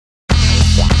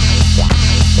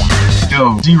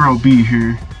Yo, Zero B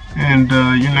here, and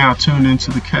you're now tuned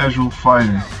into the Casual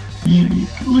Fighter.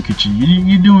 Look at you,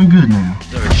 you're doing good now.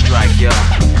 Third strike, yo.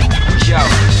 Yo,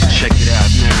 check it out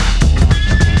now.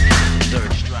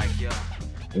 Third strike, yo.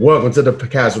 Welcome to the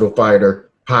Casual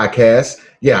Fighter podcast.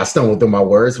 Yeah, I stumbled through my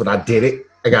words, but I did it.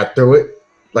 I got through it,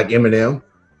 like Eminem.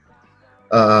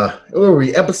 Where were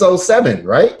we? Episode 7,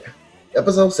 right?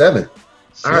 Episode 7.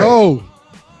 All right.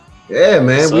 Yeah,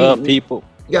 man. What's up, people?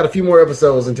 We got a few more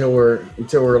episodes until we're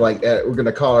like we're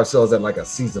gonna call ourselves at like a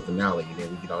season finale, and then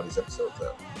we get all these episodes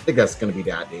up. I think that's gonna be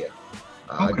the idea.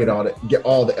 Okay. Get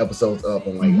all the episodes up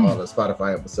on like all the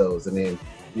Spotify episodes, and then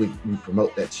we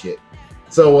promote that shit.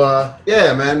 So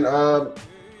yeah, man.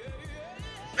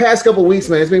 Past couple weeks,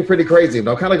 man, it's been pretty crazy.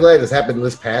 But I'm kind of glad this happened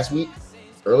this past week,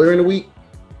 earlier in the week,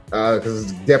 because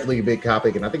it's definitely a big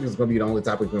topic, and I think it's gonna be the only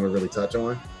topic we're gonna really touch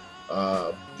on,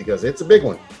 because it's a big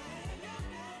one.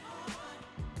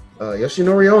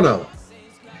 Yoshinori Ono,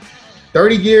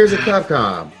 30 years at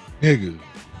Capcom, nigga,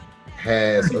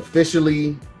 has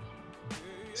officially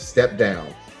stepped down.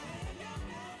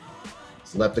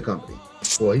 He's left the company.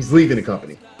 Well, he's leaving the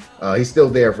company. He's still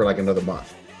there for like another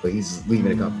month, but he's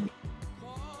leaving the company.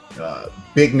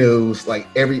 Big news. Like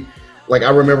I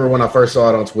remember when I first saw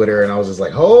it on Twitter, and I was just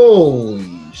like,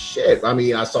 holy shit. I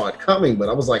mean, I saw it coming, but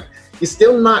I was like, you're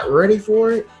still not ready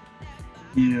for it?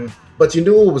 Yeah. But you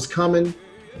knew it was coming.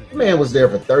 The man was there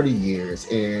for 30 years,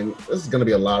 and this is going to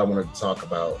be a lot I wanted to talk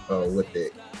about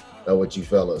with you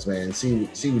fellas, man. See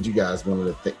what you guys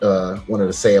wanted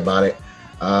to say about it.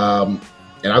 And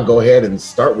I'll go ahead and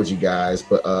start with you guys.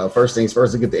 But first things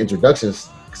first, to get the introductions,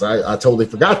 because I totally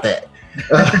forgot that.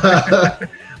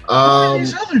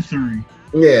 These other three.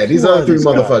 Yeah, these other three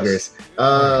motherfuckers.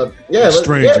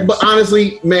 Yeah, but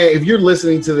honestly, man, if you're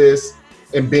listening to this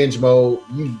in binge mode,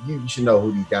 you should know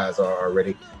who these guys are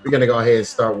already. We're gonna go ahead and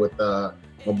start with my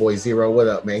boy Zero. What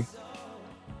up, man?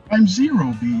 I'm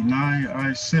Zero B, and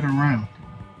I sit around.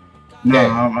 No,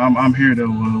 Yeah. I'm here though.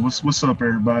 What's up,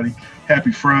 everybody?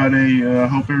 Happy Friday.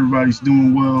 Hope everybody's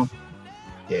doing well.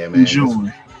 Yeah, man.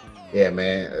 Enjoy. Yeah,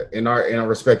 man. In our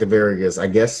respective areas, I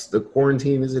guess the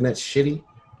quarantine isn't that shitty.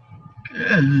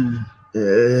 I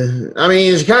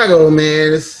mean, in Chicago,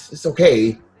 man, it's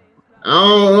okay. I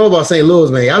don't know about St.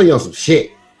 Louis, man. Y'all be on some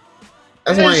shit.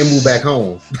 That's why I ain't moved back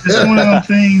home. It's one of those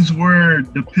things where,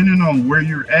 depending on where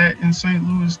you're at in St.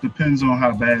 Louis, depends on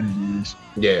how bad it is.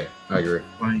 Yeah, I agree.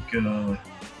 Like,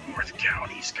 North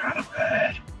County's kind of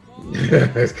bad.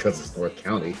 It's because it's North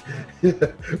County.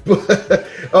 But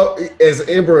as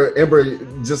Ember,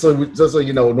 just so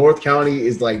you know, North County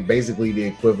is like basically the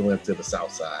equivalent to the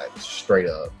South Side, straight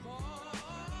up.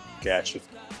 Gotcha.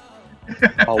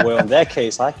 Oh, well, in that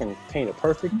case, I can paint a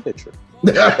perfect picture.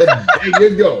 There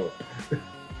you go.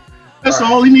 That's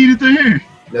all he needed to hear.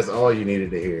 That's all you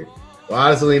needed to hear. Well,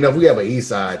 honestly enough, we have an East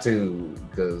Side too,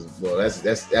 because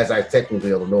that's like technically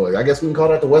Illinois. I guess we can call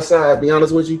that the West Side. Be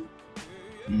honest with you.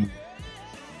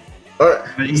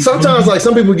 Sometimes, like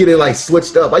some people get it like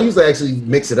switched up. I usually actually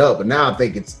mix it up, but now I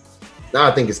think it's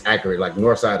accurate, like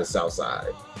North Side to South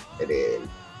Side, and then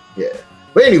yeah.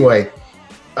 But anyway,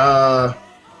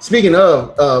 speaking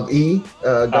of E,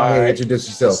 go ahead and introduce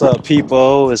yourself. What's up,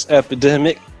 people? It's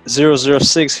Epidemic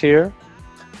 006 here.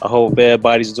 I hope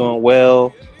everybody's doing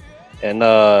well, and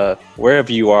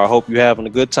wherever you are, I hope you're having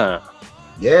a good time.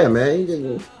 Yeah, man.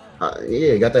 You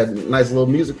got that nice little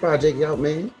music project out,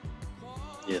 man.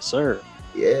 Yes, sir.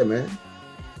 Yeah, man.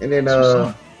 And then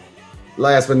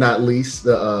last but not least,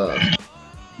 the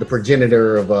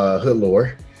progenitor of Hood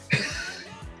Lore.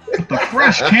 The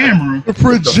fresh camera. the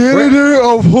progenitor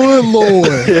of Hood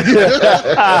Lord.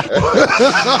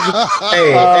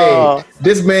 Hey,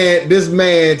 this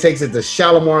man takes it to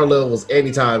Shalimar levels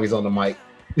anytime he's on the mic.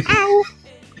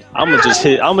 I'm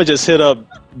gonna just hit up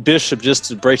Bishop just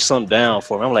to break something down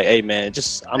for him. I'm like, hey man,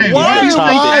 Why am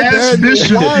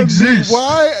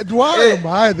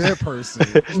I that person?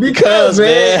 Because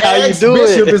man, how you do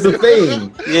Bishop it? is a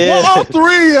thing. Yeah. Well, all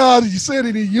three of you said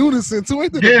it in unison too.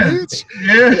 Ain't that a bitch?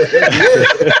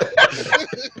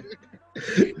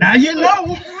 Yeah. Now you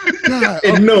know. God,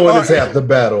 And knowing it's half the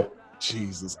battle.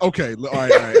 Jesus. Okay. All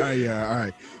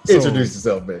right. So, Introduce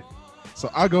yourself, man. So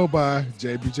I go by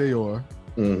JBJR.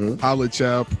 Mm-hmm. Holla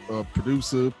Chap,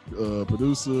 producer,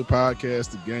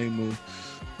 podcaster, gamer,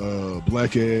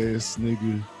 black ass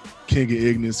nigga, king of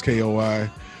ignorance, KOI.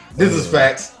 This is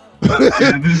facts.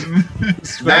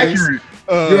 It's accurate.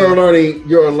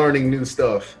 You're learning new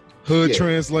stuff. Hood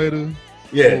translator.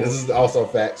 Yeah, this is also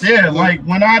facts. Yeah, like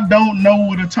when I don't know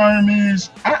what a term is,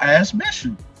 I ask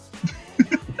Bishop.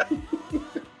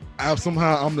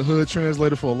 somehow I'm the hood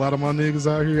translator for a lot of my niggas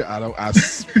out here.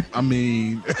 I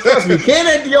mean, trust me, Ken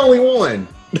ain't the only one.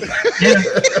 Yeah,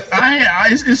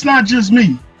 it's not just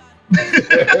me.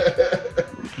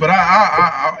 But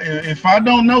I if I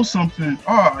don't know something,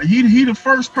 he the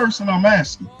first person I'm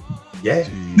asking. Yeah.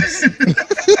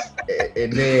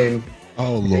 And then,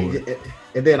 oh Lord.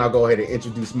 And then I'll go ahead and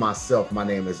introduce myself. My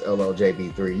name is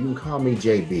LLJB3. You can call me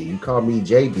JB. You call me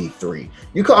JB3.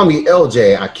 You call me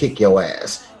LJ. I kick your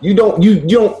ass. You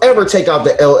don't ever take out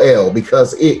the LL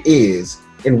because it is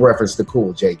in reference to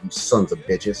Cool J. You sons of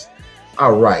bitches.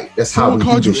 All right, that's how we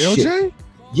do this shit. LJ?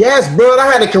 Yes, bro. I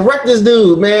had to correct this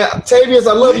dude, man. Tavius,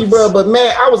 I love you, bro, but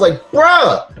man, I was like,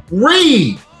 bro,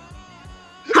 read.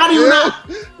 How do you not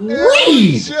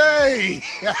read? LJ.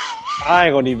 I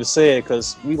ain't gonna even say it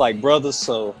because we like brothers,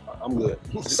 so I'm good.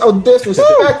 So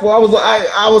disrespectful. I was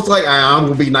like, I'm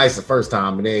gonna be nice the first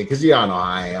time, and then because y'all know how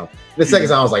I am. The second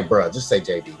time I was like, bro, just say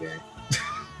JB, man.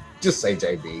 Just say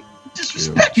JB.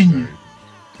 Disrespecting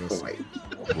you. Like,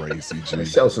 crazy, G.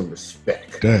 Show some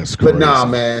respect. That's crazy. But nah,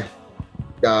 man.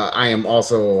 I am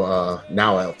also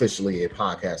now officially a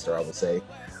podcaster. I would say.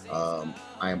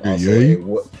 I am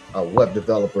also a web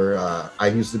developer. I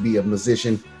used to be a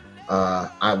musician.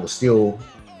 I was still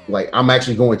I'm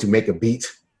actually going to make a beat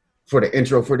for the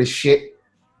intro for this shit.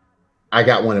 I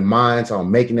got one in mind, so I'm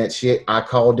making that shit. I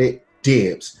called it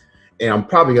Dibs. And I'm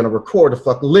probably going to record the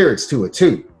fucking lyrics to it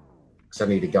too. Because I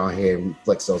need to go ahead and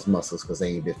flex those muscles because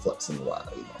they ain't been flexing in a while.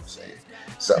 You know what I'm saying?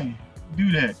 So hey,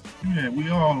 do that. We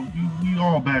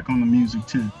all back on the music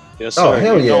too. Yes, sir. Oh,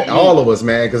 hell yeah. All of us,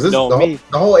 man. Because the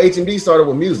whole HMD started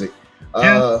with music.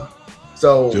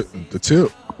 So the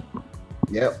tip.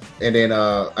 Yep. And then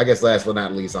I guess last but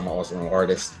not least, I'm also an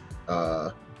artist.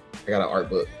 I got an art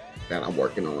book that I'm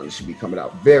working on. It should be coming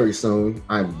out very soon.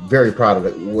 I'm very proud of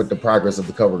it with the progress of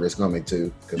the cover is coming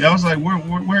to. Yeah, I was like,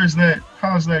 where is that?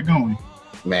 How's that going?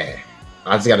 Man,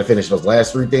 I just got to finish those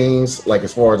last 3 things,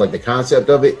 as far as the concept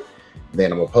of it.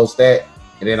 Then I'm gonna post that,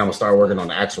 and then I'm gonna start working on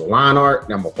the actual line art.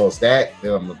 Then I'm gonna post that.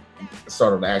 Then I'm gonna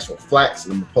start on the actual flats,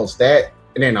 and I'm gonna post that,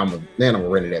 and then I'm gonna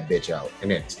render that bitch out,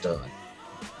 and then it's done.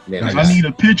 And then I need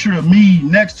a picture of me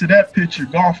next to that picture,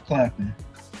 golf clapping.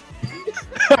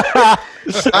 Y'all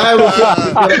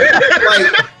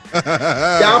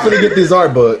finna get this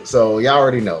art book, so y'all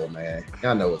already know, man.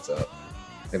 Y'all know what's up.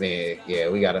 And then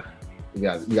we got a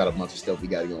bunch of stuff we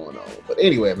got going on. But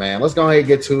anyway, man, let's go ahead and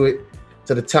get to it.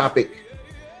 To the topic.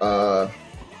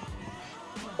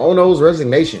 Ono's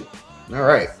resignation. All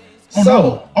right.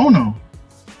 Ono.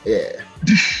 Yeah.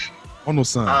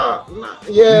 Ono-san.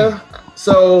 Yeah.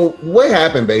 So what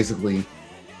happened basically?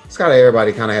 It's kind of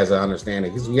everybody kind of has an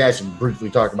understanding because we actually briefly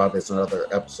talked about this in other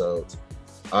episodes.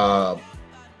 So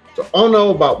Ono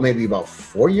about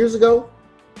 4 years ago.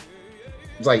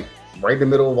 It's right in the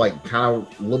middle, kind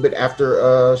of a little bit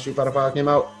after Street Fighter V came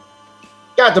out.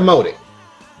 Got demoted,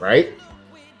 right?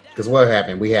 Because what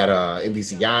happened? We had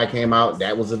MVCI came out.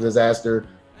 That was a disaster.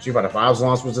 Street Fighter V's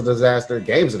launch was a disaster.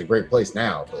 Game's in a great place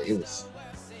now, but it was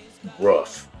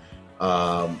rough.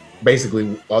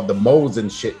 Basically, all the modes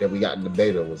and shit that we got in the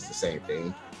beta was the same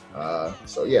thing.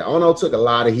 So yeah, Ono took a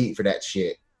lot of heat for that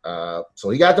shit. So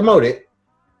he got demoted. It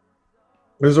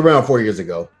was around 4 years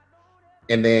ago.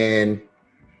 And then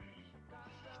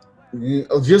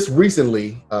just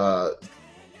recently,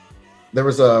 there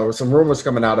was some rumors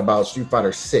coming out about Street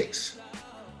Fighter 6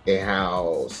 and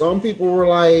how some people were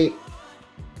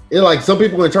some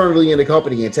people internally in the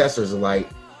company and testers are like,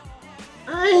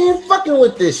 I ain't fucking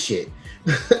with this shit.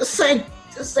 This ain't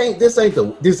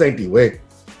the way.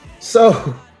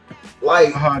 So,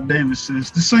 David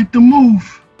says, this ain't the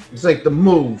move. This ain't the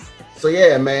move. So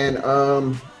yeah, man.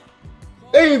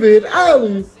 David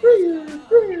Allen.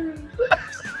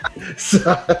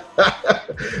 So,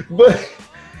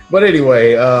 but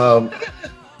anyway,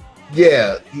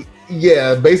 yeah.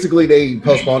 Basically, they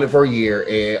postponed it for a year,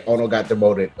 and Ono got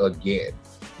demoted again.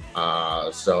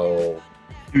 So,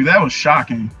 dude, that was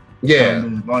shocking. Yeah,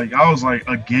 I was like,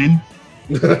 again.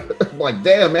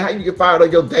 Damn, man, how you get fired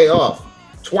on your day off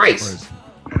twice?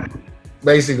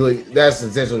 Basically, that's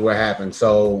essentially what happened.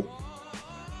 So,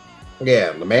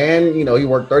 yeah, the man, he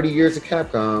worked 30 years at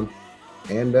Capcom,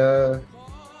 and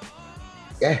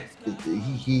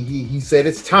he said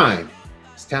it's time.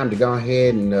 It's time to go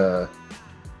ahead and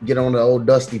get on the old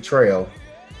dusty trail.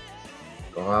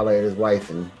 Go holler at his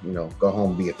wife and, go home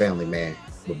and be a family man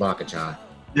with Baka-chan.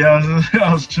 Yeah,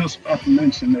 I was just about to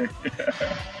mention that.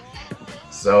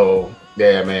 So,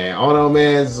 yeah, man. Ono,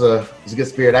 man, is a good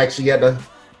spirit. Actually, I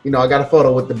got a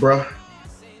photo with the bruh.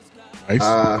 Nice.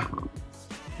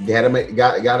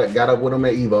 Got up with him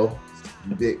at Evo.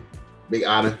 big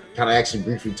honor. Kind of actually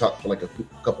briefly talked for like a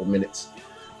couple minutes.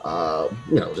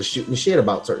 Just shooting shit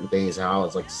about certain things. How I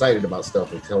was like excited about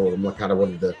stuff and told him I kind of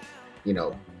wanted to,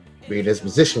 be in this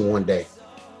position one day,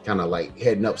 kind of like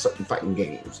heading up certain fighting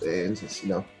games, and just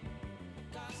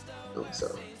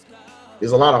so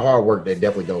there's a lot of hard work that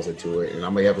definitely goes into it, and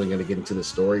I'm definitely going to get into the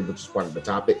story, which is part of the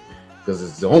topic because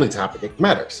it's the only topic that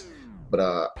matters.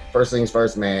 But first things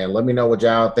first, man. Let me know what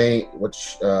y'all think.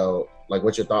 What's your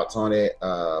thoughts on it?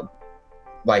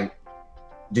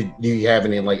 Do you have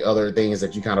any like other things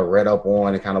that you kind of read up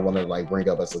on and kind of want to like bring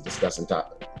up as a discussion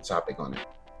topic on it?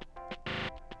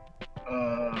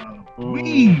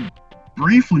 We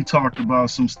briefly talked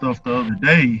about some stuff the other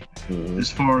day,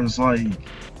 as far as like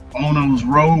Ono's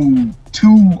road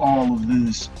to all of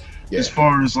this, as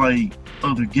far as like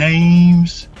other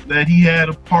games that he had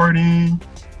a part in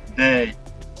that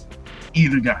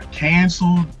either got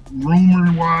canceled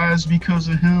rumor wise because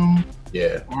of him,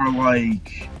 or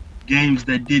like games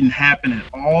that didn't happen at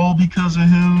all because of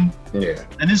him.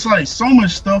 And it's like so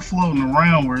much stuff floating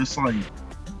around where it's like,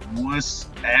 what's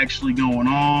actually going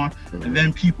on? And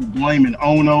then people blaming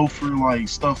Ono for like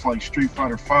stuff like Street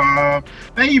Fighter 5.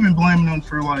 They even blaming him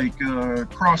for like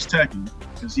Cross Tekken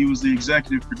because he was the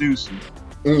executive producer.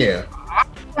 I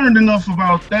learned enough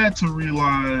about that to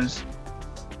realize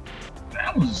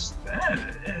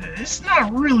it's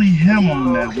not really him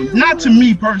on that one. Not to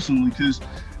me personally, because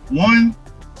one,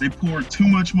 they poured too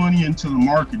much money into the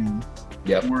marketing,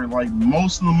 where like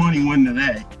most of the money went into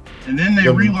that. And then they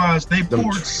realized they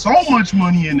poured so much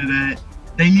money into that,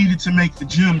 they needed to make the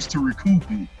gyms to recoup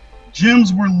it.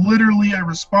 Gyms were literally a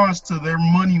response to their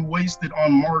money wasted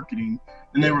on marketing.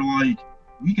 And they were like,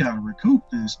 we got to recoup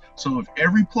this. So if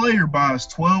every player buys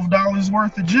 $12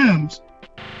 worth of gyms,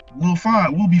 we'll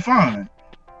be fine.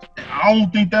 And I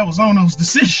don't think that was Ono's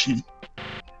decision.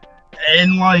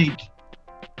 And like,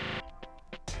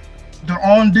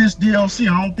 on this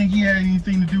DLC, I don't think he had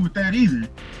anything to do with that either.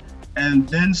 And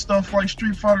then stuff like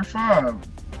Street Fighter 5,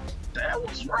 that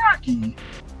was rocky.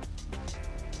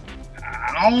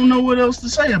 I don't know what else to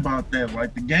say about that.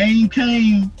 Like, the game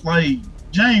came, like,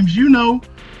 James,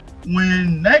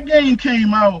 when that game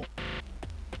came out,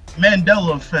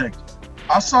 Mandela Effect,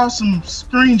 I saw some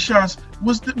screenshots.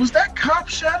 Was that Cop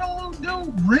Shadow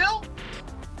dude real?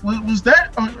 Was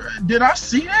that, did I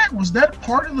see that? Was that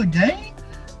part of the game?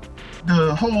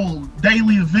 The whole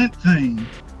daily event thing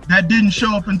that didn't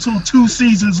show up until 2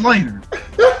 seasons later.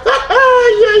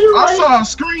 I saw a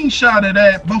screenshot of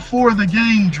that before the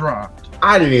game dropped.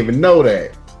 I didn't even know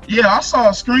that. Yeah, I saw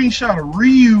a screenshot of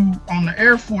Ryu on the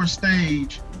Air Force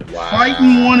stage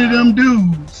fighting one of them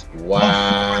dudes before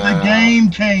the game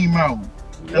came out.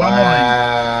 And I'm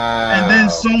like, and then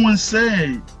someone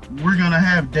said, we're going to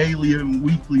have daily and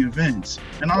weekly events.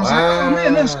 And I was like, oh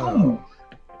man, that's cool.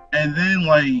 And then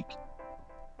like,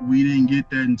 we didn't get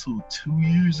that until 2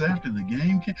 years after the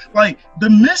game came. Like, the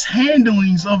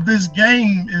mishandlings of this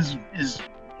game is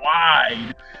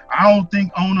wide. I don't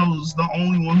think Ono's the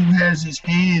only one who has his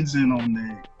hands in on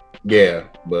that. Yeah,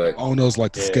 but Ono's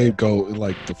like the scapegoat and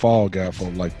like the fall guy for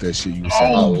like that shit you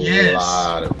said. Oh, yes. A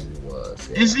lot of it was.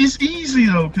 Yeah. It's easy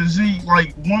though, because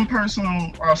one person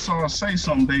I saw say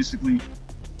something basically,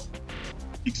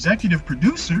 executive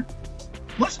producer,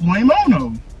 let's blame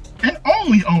Ono. And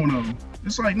only Ono.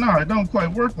 It's like, nah, it don't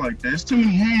quite work like that. There's too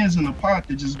many hands in the pot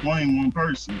to just blame one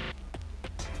person.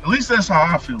 At least that's how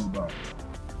I feel about it.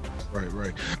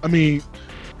 Right. I mean,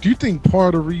 do you think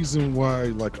part of the reason why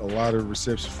like a lot of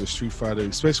reception for Street Fighter,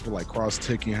 especially for like Cross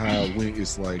Tekken, how it went,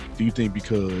 is like, do you think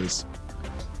because,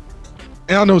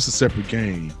 and I know it's a separate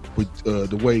game, but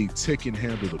the way Tekken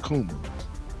handled Akuma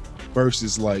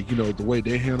versus like, the way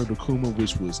they handled Akuma,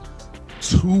 which was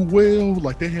too well,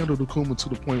 like they handled Akuma to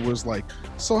the point where it's like,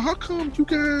 so how come you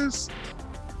guys,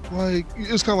 like,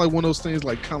 it's kind of like one of those things,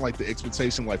 like kind of like the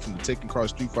expectation, like from the Tekken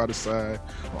Cross Street Fighter side,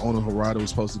 Ono Harada was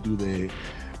supposed to do that.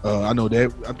 I know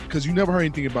that because you never heard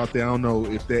anything about that. I don't know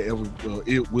if that ever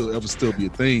it will ever still be a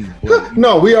thing. But,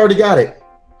 no, we already got it.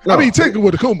 No. I mean, technically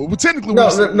with Akuma, but technically, no,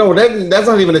 that's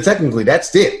not even a technically.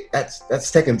 That's it. That's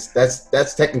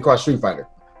Tekken Cross Street Fighter.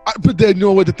 But then,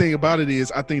 what the thing about it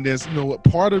is, I think that's, what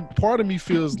part of me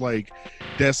feels like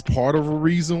that's part of a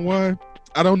reason why.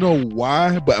 I don't know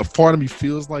why, but a part of me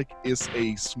feels like it's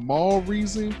a small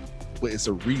reason, but it's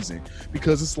a reason,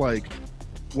 because it's like,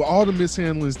 with all the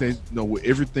mishandlings that, with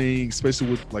everything,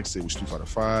 especially with, like I said, with Street Fighter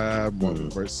 5, Marvel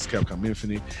versus Capcom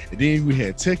Infinite, and then we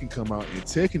had Tekken come out, and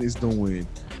Tekken is doing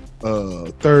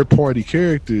third-party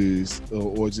characters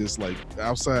or just like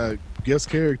outside guest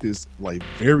characters like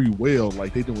very well.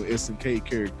 Like they doing SNK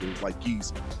characters, like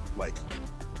he's like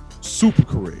super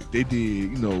correct. They did,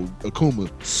 you know,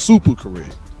 Akuma super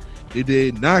correct. They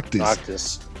did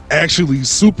Noctis actually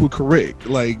super correct.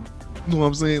 Like, you know what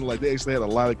I'm saying? Like, they actually had a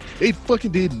lot of. They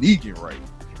fucking did Negan right,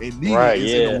 and Negan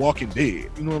is in The Walking Dead.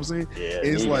 You know what I'm saying? Yeah,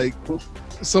 it's Negan. like,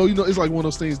 so you know, it's like one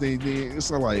of those things. It's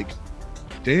like,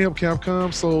 damn,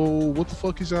 Capcom. So what the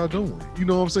fuck is y'all doing? You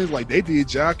know what I'm saying? Like, they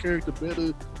did y'all character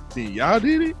better than y'all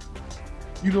did it.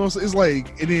 You know what I'm saying? It's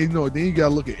like, and then, you know, then you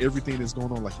gotta look at everything that's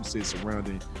going on, like you said,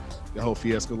 surrounding the whole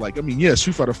fiasco. Like, I mean, yeah,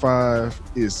 Street Fighter V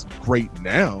is great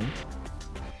now,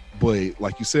 but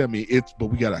like you said, I mean, but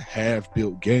we got a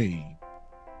half-built game.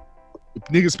 If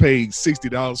niggas paid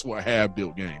 $60 for a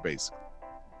half-built game, basically.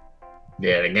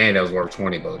 Yeah, the game that was worth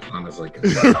 $20, honestly.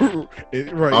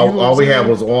 Right. All we had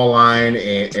was online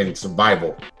and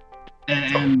survival.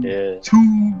 And 2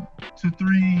 to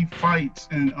 3 fights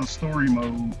in a story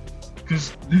mode.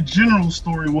 Because the general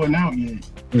story wasn't out yet.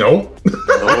 Nope.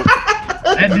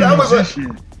 That didn't exist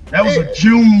yet. That was a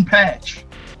June patch.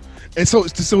 And so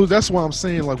that's why I'm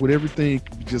saying, like, with everything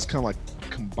just kind of like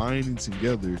combining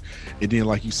together, and then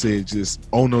like you said, just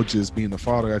Ono just being the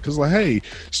father guy, because like, hey,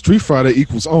 Street Fighter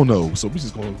equals Ono, so we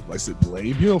just gonna like say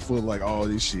blame him for like all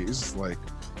this shit. It's just like,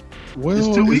 well,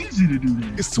 it's too easy to do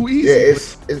that. It's too easy. Yeah,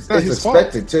 it's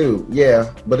expected fault. too.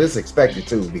 Yeah, but it's expected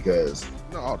too because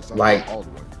all the time, like all the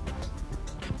way.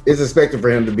 It's expected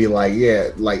for him to be like,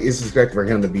 it's expected for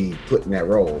him to be put in that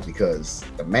role because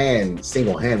the man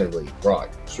single-handedly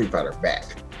brought Street Fighter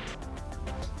back.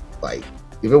 Like,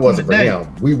 if it wasn't for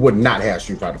him, we would not have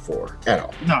Street Fighter 4 at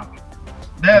all. No,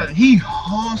 that he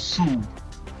hustled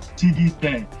to get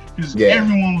that because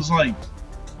everyone was like,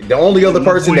 the only other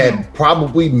person that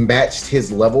probably matched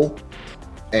his level,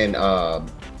 and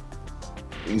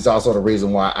he's also the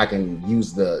reason why I can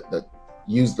use the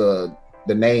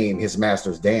name His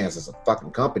Master's Dance as a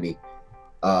fucking company,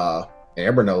 and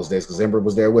Ember knows this because Ember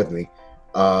was there with me,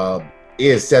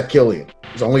 is Seth Killian.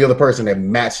 He's the only other person that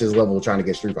matched his level trying to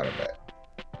get Street Fighter back.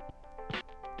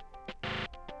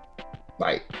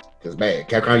 Like, because man,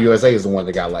 Capcom USA is the one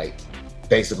that got like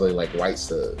basically like rights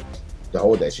to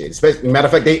hold that shit. Especially, matter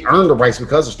of fact, they earned the rights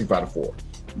because of Street Fighter 4.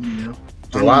 Yeah.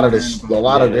 A lot of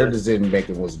their decision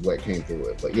making was what came through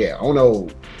it. But yeah, Ono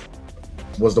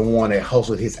was the one that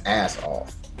hustled his ass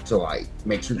off to like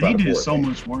make Street Fighter 4. He did so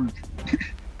much work.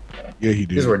 Yeah, he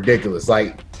did. It's ridiculous.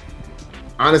 Like,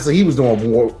 honestly, he was doing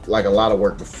more, like a lot of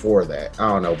work before that. I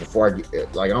don't know. Before I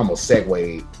get, like, I almost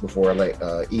segued before I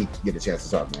let E get a chance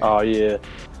to talk, man.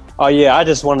 Oh yeah. I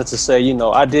just wanted to say, you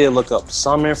know, I did look up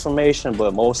some information,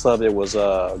 but most of it was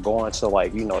going to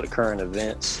like, you know, the current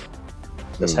events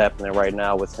that's happening right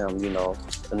now with him. You know,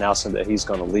 announcing that he's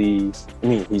going to leave. I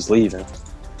mean, he's leaving.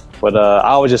 But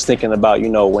I was just thinking about, you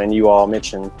know, when you all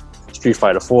mentioned Street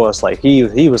Fighter 4, it's like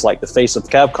he was like the face of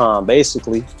Capcom,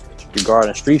 basically,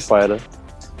 regarding Street Fighter.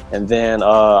 And then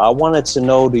I wanted to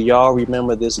know, do y'all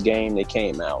remember this game that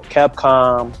came out?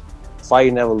 Capcom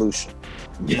Fighting Evolution.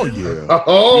 Oh, yeah.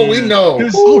 Oh, we know.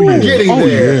 We're getting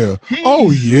there.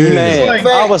 Oh, yeah. Man,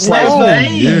 I was like,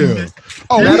 yeah.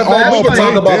 Oh, we can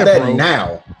talk about that bro.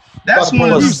 now. That's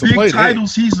one of the big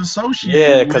titles he's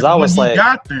associated with. Because I was like,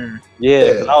 got there.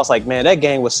 Yeah, because I was like, man, that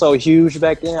game was so huge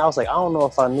back then. I was like, I don't know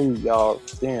if I knew y'all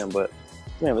then, but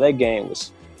man, that game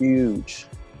was huge.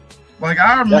 Like,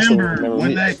 I remember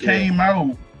when that came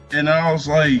out, and I was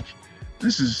like,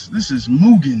 this is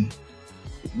Mugen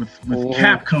with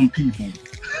Capcom people.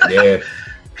 Yeah.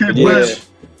 But,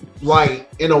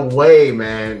 like, in a way,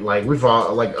 man, like we've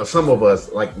all, like some of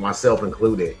us, like myself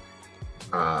included,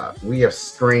 we have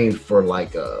screamed for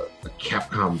like a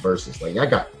Capcom versus. Like, I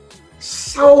got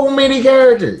so many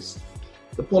characters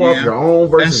to pull off your own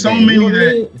versus. And so many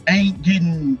that ain't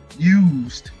getting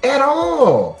used at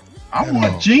all. I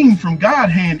want Gene from God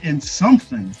Hand in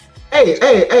something.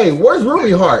 Hey, where's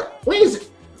Ruby Heart? Where's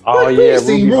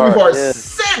Ruby Heart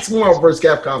since Marvel vs.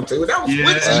 Capcom 2.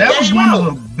 That was one of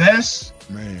the best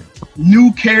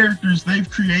new characters they've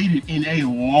created in a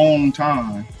long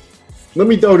time. Let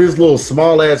me throw this little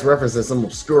small ass reference to some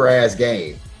obscure ass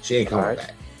game. She ain't coming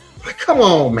back. Like, come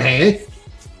on, man.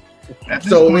 At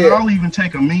this point, I'll even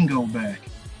take a Mingo back.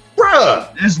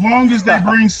 Bruh. As long as they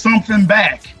bring something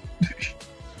back.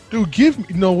 Dude, give me,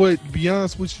 you know what, to be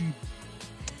honest with you,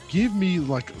 give me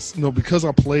like, you know, because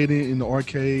I played it in the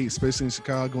arcade, especially in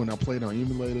Chicago, and I played on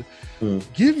emulator,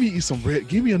 give me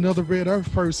another Red Earth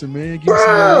person, man. Give me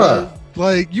some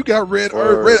like, you got Red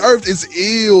Earth. Red Earth is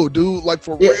ill, dude. Like,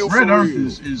 for real. Red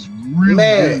Earth is really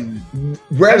good.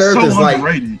 Red Earth so is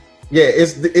underrated. Like, yeah,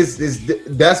 it's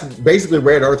that's basically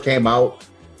Red Earth came out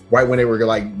right when they were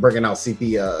like bringing out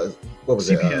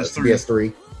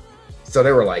CPS3. So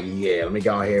they were like, yeah, let me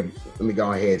go ahead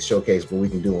and showcase what we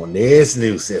can do on this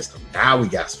new system. Now we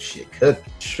got some shit cooking.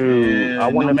 True. Yeah, I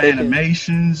wonder if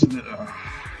animations.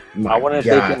 I wonder if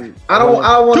they can. I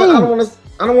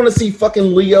don't want to see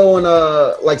fucking Leo and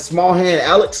like Small Hand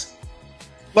Alex.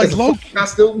 Like low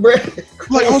costume, bro.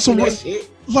 Like also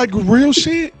like real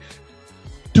shit.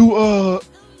 Do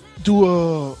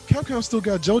Capcom still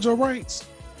got JoJo rights?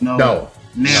 No.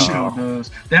 Namco does.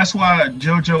 That's why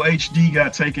JoJo HD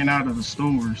got taken out of the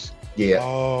stores. Yeah.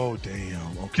 Oh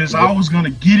damn. Because I was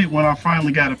gonna get it when I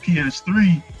finally got a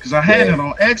PS3. Because I had it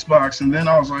on Xbox, and then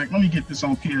I was like, let me get this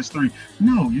on PS3.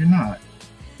 No, you're not.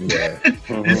 Yeah.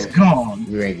 It's gone.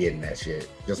 You ain't getting that shit.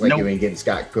 Just like you ain't getting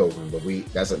Scott Pilgrim, but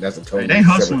that's a totally. They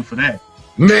hustling for that.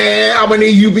 Man, I'm gonna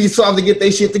need Ubisoft to get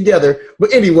their shit together.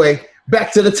 But anyway,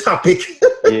 back to the topic.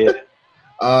 Yeah.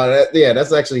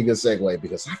 That's actually a good segue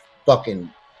because I fucking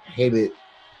hated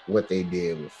what they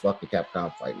did with fucking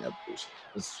Capcom Fighting Evolution.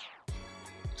 It's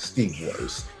Steve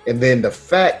Wars. And then the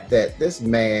fact that this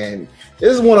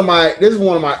is one of my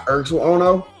irks with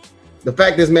Ono. The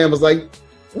fact this man was like,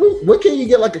 what can you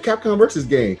get like a Capcom versus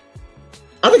game?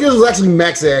 I think it was actually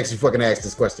Max that actually fucking asked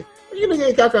this question. What are you gonna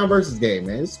get a Capcom versus game,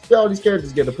 man? Just put all these characters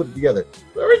together, put it together.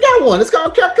 We already got one. It's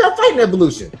called Capcom Fighting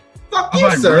Evolution. Fuck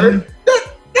you, sir. Really?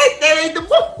 That ain't the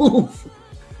move.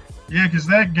 Yeah, because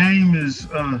that game is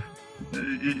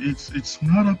it's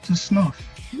not up to snuff.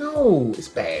 No, it's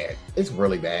bad. It's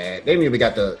really bad. They didn't even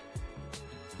got the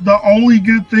only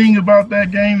good thing about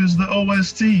that game is the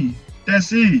OST.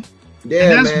 That's it.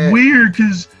 Yeah, and that's weird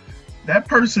because that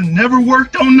person never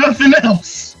worked on nothing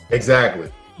else.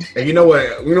 Exactly. And you know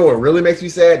what really makes me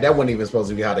sad? That wasn't even supposed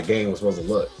to be how the game was supposed to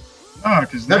look. Nah,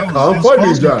 because that was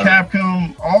supposed to be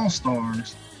Capcom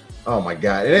All-Stars. Oh my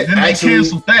god. And then they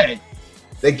canceled that.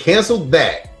 They canceled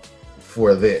that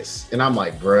for this. And I'm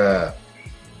like, bruh,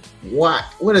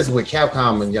 what is with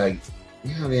Capcom and like,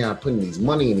 they're not putting these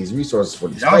money and these resources for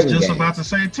these I was just about to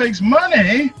say it takes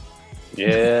money.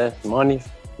 Yeah, money.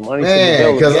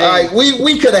 Man, because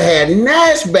we could have had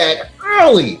Nash back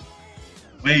early.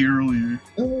 Way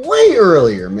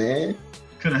earlier, man.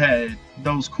 Could have had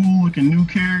those cool looking new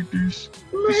characters.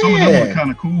 Some of them were kind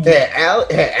of cool. Had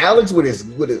Alex with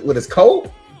his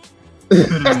coat.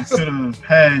 Could have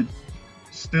had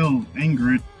still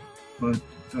Ingrid, but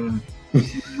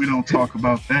we don't talk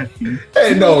about that here.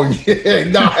 Hey,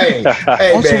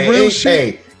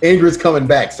 hey, Ingrid's coming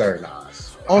back, sir. Nah.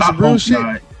 Also, real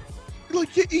shit.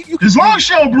 Like, as long as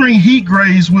she don't bring Heat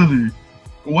Graves with her,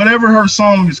 whatever her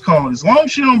song is called, as long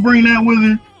as she don't bring that with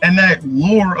her and that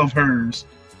lore of hers,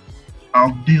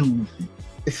 I'll deal with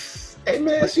it. Hey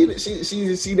man, she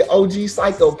the OG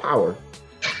psycho power.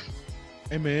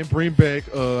 Hey man, bring back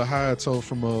Hayato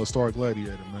from Star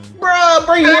Gladiator, man. Bruh,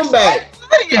 bring him back.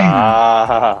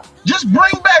 Just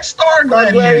bring back Star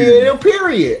Gladiator.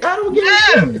 Period. I don't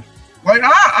get it. Like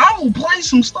I will play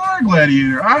some Star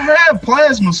Gladiator. I have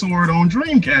Plasma Sword on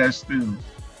Dreamcast still.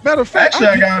 Matter of fact, actually,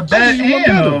 I got that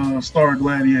and Star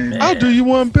Gladiator. I'll do you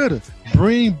one better.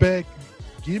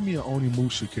 Give me an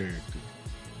Onimusha character.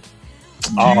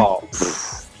 Oh,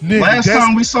 last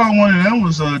time we saw one of them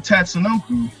was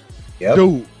Tatsunoko. Yep.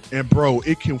 Dude, and bro,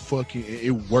 it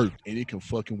worked, and it can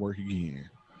fucking work again.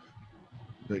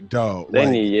 Like, dog, they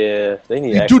need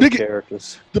actual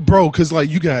characters. Because like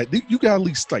you got at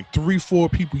least like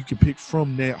 3-4 people you can pick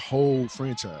from that whole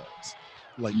franchise.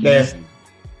 Like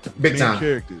big time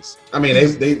characters. I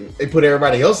mean, they put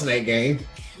everybody else in that game.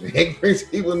 They bring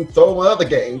people and throw them in other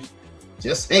games.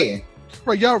 Just saying.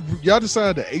 Right, y'all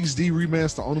decided to HD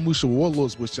remaster Onimusha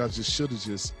Warlords, which y'all just should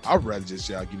have I'd rather just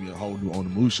y'all give me a whole new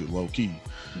Onimusha, low key.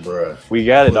 Bruh. We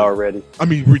got it already. I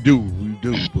mean, we do,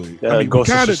 but I mean,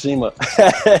 Ghost of Tsushima.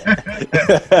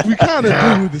 we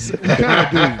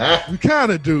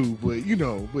kind of do, but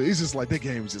it's just like that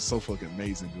game is just so fucking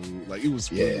amazing, dude. Like it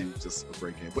was really just a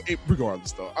great game. But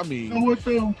regardless, though, I mean, you know what,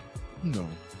 Phil? No.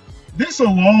 This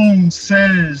alone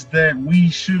says that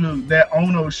that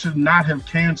Ono should not have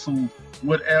canceled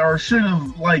or should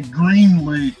have like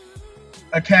greenlit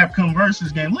a Capcom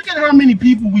versus game. Look at how many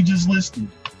people we just listed.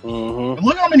 Mm-hmm.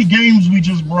 Look how many games we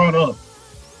just brought up.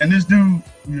 And this dude,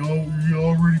 you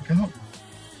already got one.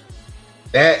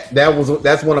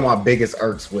 That's one of my biggest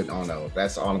irks with Ono.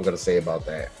 That's all I'm gonna say about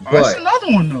that. That's another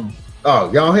one though.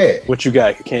 Oh, y'all ahead. What you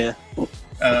got, Ken?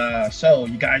 So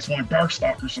you guys want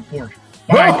Darkstalker support?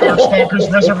 Buy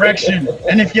Darkstalker's Resurrection,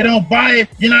 and if you don't buy it,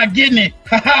 you're not getting it.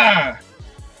 Haha.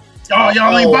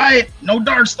 Y'all ain't buy it. No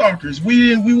Darkstalkers.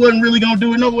 We wasn't really gonna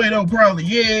do it no way though. Probably,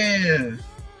 yeah.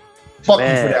 Fuck you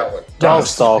for that one.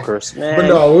 Darkstalkers, man. But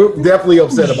no, we're definitely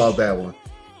upset about that one.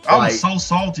 I was so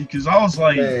salty because I was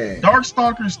like, man.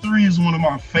 Darkstalkers 3 is one of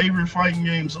my favorite fighting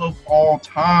games of all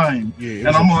time. Yeah, it and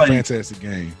was I'm a like, fantastic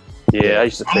game. Yeah, I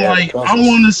used to play. I'm like, I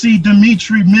want to see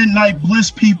Dimitri Midnight Bliss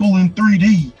people in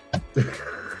 3D.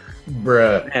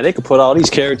 Bruh. Man, they could put all these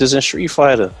characters in Street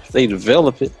Fighter if they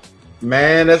develop it.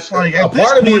 Man, that's Like, a at this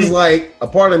part of me point-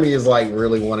 is like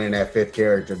really wanting that fifth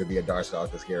character to be a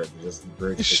Darkstalkers character. Just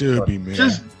bridge It should be, man.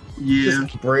 Just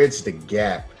bridge the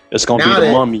gap. It's gonna Now be the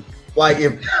that- Mummy. Like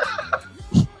if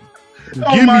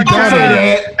Oh Give my me God.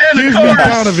 Donovan. And Give me Icarus.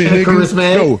 Donovan, Icarus, nigga.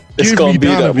 man. No, It's give gonna me be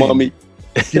the Donovan. Mummy.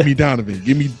 Give me Donovan.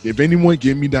 Give me, if anyone,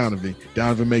 give me Donovan.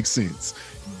 Donovan makes sense.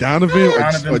 Donovan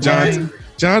or John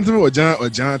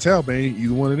Talbane,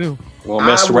 either one of them. We'll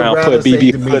mess I would around, rather put BB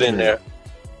say Hood Dimitri. in there.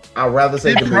 I'd rather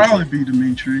say It'd Dimitri probably be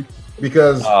Dimitri.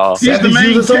 because Oh. He's Seth the is main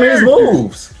using some of his character.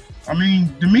 moves. I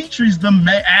mean, Dimitri's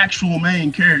the actual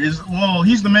main character.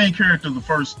 He's the main character of the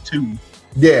first two.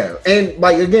 Yeah, and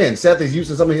like again, Seth is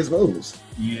using some of his moves.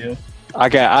 Yeah.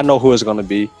 I know who it's gonna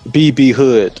be. BB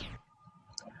Hood.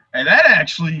 And that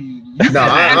actually, you can I'll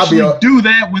actually be do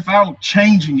that without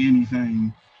changing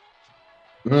anything.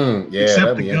 Yeah, Except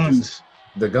that'd the be guns. interesting.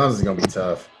 The guns is gonna be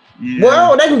tough. Yeah.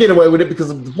 Well, they can get away with it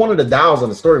because one of the dials on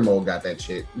the story mode got that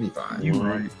shit. Be fine. You're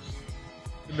right.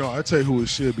 No, I tell you who it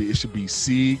should be. It should be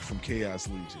Sieg from Chaos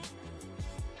Legion.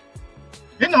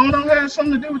 You know, it don't have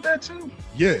something to do with that too.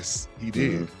 Yes, he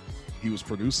did. He was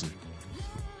producing.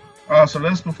 So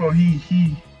that's before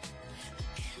he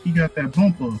got that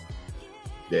bump up.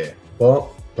 Yeah,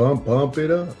 pump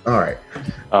it up. All right.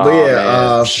 Oh, But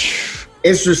yeah, man.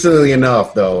 interestingly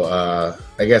enough, though,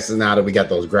 I guess now that we got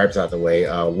those gripes out the way,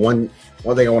 one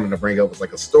thing I wanted to bring up was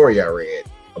like a story I read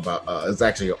about. It's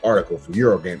actually an article from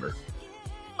Eurogamer.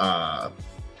 I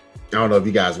don't know if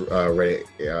you guys read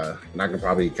it, and I can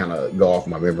probably kind of go off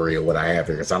my memory of what I have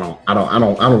here because I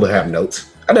don't have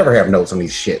notes. I never have notes on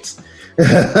these shits.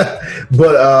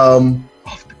 But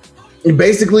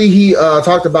basically, he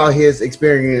talked about his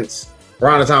experience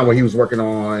around the time where he was working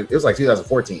on. It was like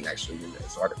 2014 actually when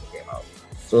this article came out,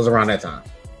 so it was around that time.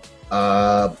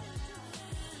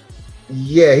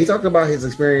 Yeah, he talked about his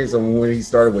experience and when he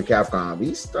started with Capcom.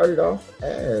 He started off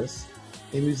as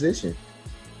a musician.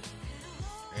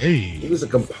 Hey, He was a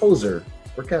composer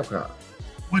for Capcom.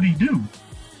 What'd he do?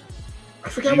 I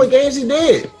forgot what games he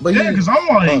did, but Yeah, because I'm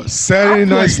like, Saturday I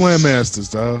Night played- Slam Masters,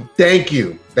 dog. thank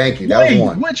you. That was wait,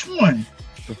 one. which one?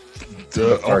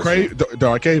 The first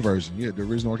arcade version. Yeah, the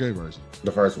original arcade version.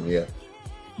 The first one, yeah.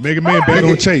 Mega Man Battle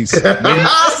and Chase. Mega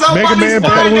Somebody's Man mind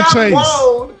Battle and got Chase.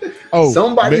 blown. Oh,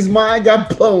 Somebody's mind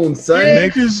got blown, son. Yeah,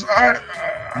 because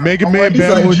Mega I'm Man like,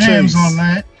 Battle and jams Chase. on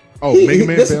that. Oh, He- Mega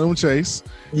Man this- Battle and Chase.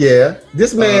 Yeah,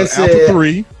 this man said, Alpha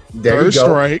 3, "There Third you go.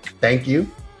 Strike, Thank you."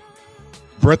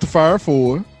 Breath of Fire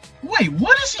 4. Wait,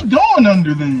 what is he going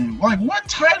under then? Like, what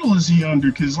title is he under?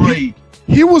 Because like,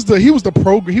 He was the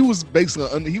program. He was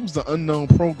basically he was the unknown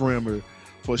programmer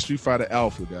for Street Fighter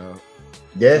Alpha, dog.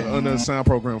 Yeah, The unknown sound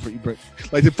program for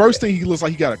like the first thing he looks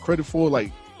like he got a credit for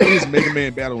like is Mega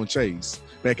Man Battle and Chase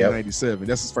back in '97.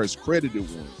 That's his first credited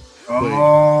one.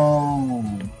 oh,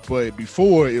 But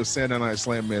before it was Saturday Night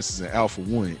Slam Masters and Alpha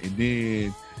 1, and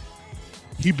then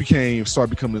he started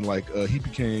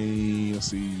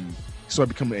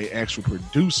becoming an actual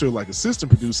producer, like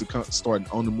assistant producer, starting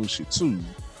on the shit too.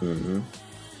 Mm-hmm.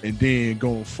 And then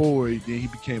going forward, then he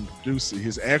became a producer.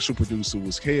 His actual producer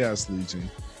was Chaos Legion.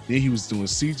 Then he was doing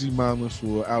CG modeling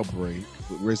for Outbreak,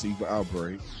 with Resident Evil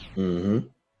Outbreak. Mm-hmm.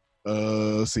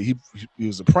 He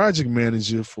was a project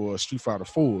manager for Street Fighter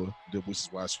 4, which is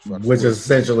why Street Fighter 4 Which is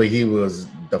essentially he was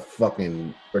the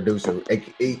fucking producer,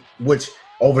 which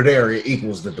over there it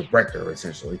equals the director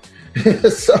essentially.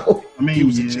 So I mean, he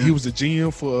was a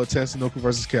GM for Tatsunoko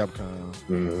versus Capcom.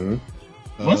 mm-hmm.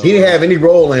 He he didn't have any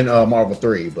role in Marvel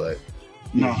 3, but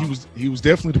Yeah, No. he was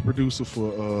definitely the producer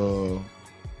for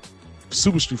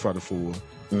Super Street Fighter 4.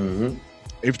 mm-hmm.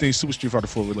 Everything Super Street Fighter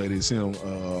 4 related is him.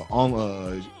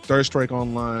 On Third Strike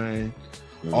Online,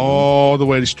 Mm-hmm. all the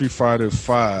way to Street Fighter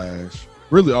 5.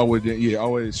 Really, all the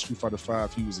way to Street Fighter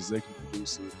 5. He was executive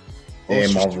producer.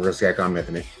 And Marvel vs. Capcom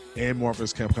Infinite. And Marvel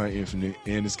vs. Capcom Infinite,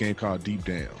 and this game called Deep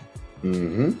Down.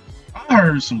 Mm-hmm. I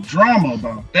heard some drama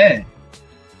about that,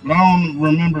 but I don't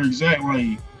remember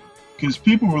exactly. Because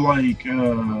people were like,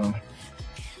 God,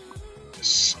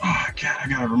 I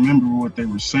gotta remember what they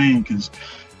were saying. Because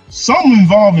something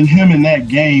involving him in that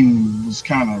game was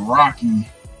kind of rocky,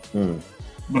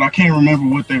 but I can't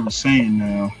remember what they were saying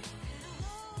now.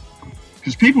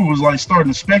 Because people was like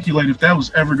starting to speculate if that was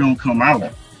ever gonna come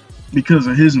out because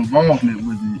of his involvement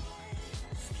with it.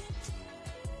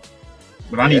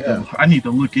 But I need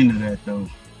to look into that though.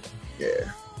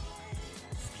 Yeah.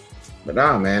 But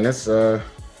nah, man, that's like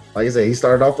I said, he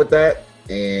started off with that,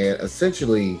 and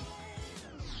essentially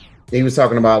he was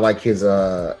talking about like his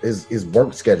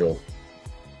work schedule,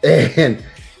 and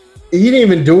he didn't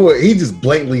even do it. He just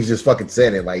blatantly just fucking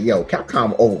said it, like, "Yo,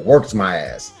 Capcom overworks my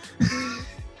ass."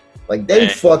 Like they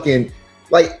fucking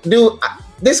like, dude,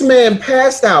 this man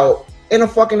passed out in a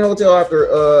fucking hotel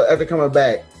after coming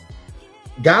back,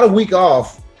 got a week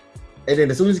off, and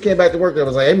then as soon as he came back to work, I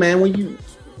was like, "Hey man,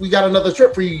 we got another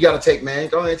trip for you. You got to take, man.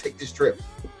 Go ahead and take this trip."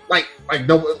 Like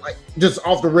just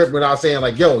off the rip without saying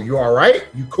like, "Yo, you all right?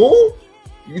 You cool?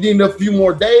 You need a few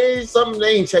more days?" Something.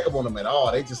 They ain't check up on them at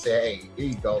all. They just say, "Hey, here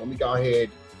you go. Let me go ahead,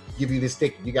 give you this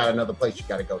ticket. You got another place you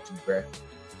got to go to, bruh."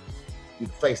 You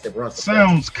the face that runs.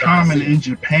 Sounds common in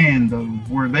Japan though,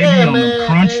 where they be on the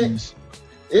crunches.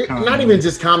 Not even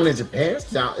just common in Japan.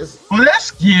 Well,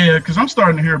 that's because I'm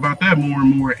starting to hear about that more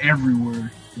and more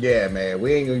everywhere. Yeah, man.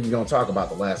 We ain't even gonna talk about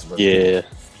The Last of Us. Yeah.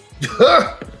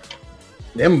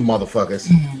 Them motherfuckers.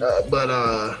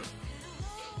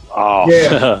 Oh.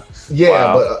 Yeah,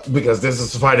 Wow. but because this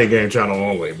is a fighting game channel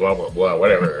only, blah blah blah,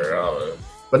 whatever.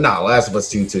 But nah, Last of Us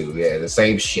 2 too. Yeah, the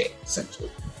same shit essentially.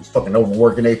 It's fucking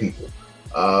overworking their people.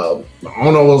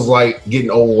 Ono was like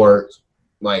getting overworked.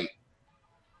 Like,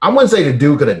 I wouldn't say the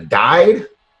dude could have died.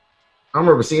 I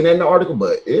remember seeing that in the article,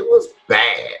 but it was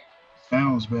bad.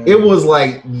 Sounds bad. It was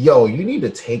like, yo, you need to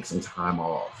take some time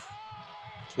off.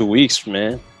 2 weeks,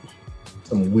 man.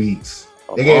 Some weeks.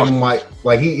 They gave him like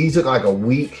he took like a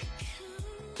week.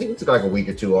 I think he took like a week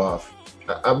or two off.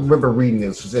 I remember reading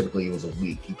it specifically. It was a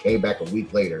week. He came back a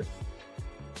week later,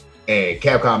 and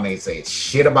Capcom ain't say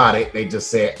shit about it. They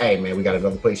just said, "Hey man, we got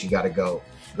another place you got to go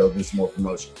do some more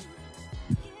promotion."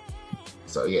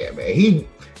 So yeah, man.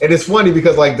 And it's funny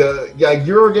because like the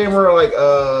Eurogamer like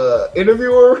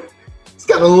interviewer,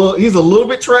 he's a little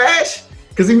bit trash.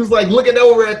 Because he was like looking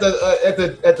over at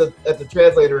the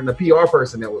translator and the PR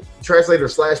person that was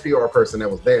translator/PR person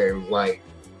that was there. It was like,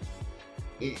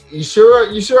 you sure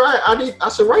I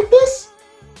should write this?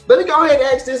 Let me go ahead and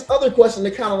ask this other question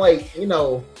to kind of like, you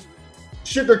know,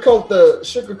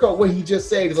 sugarcoat what he just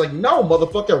said. It's like, no,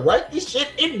 motherfucker, write this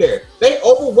shit in there. They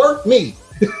overworked me.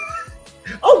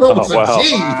 Oh no, it's a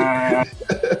G.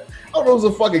 Oh no, it's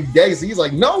a fucking gangster. He's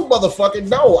like, no, motherfucker,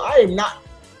 no, I am not.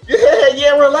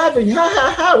 Yeah, we're laughing. Ha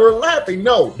ha ha, we're laughing.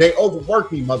 No, they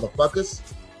overworked me, motherfuckers.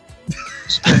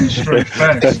 Straight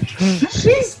facts.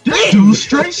 She's dude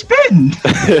straight spitting.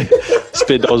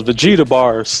 Spit those Vegeta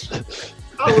bars.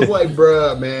 I was like,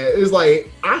 bruh, man. It's like,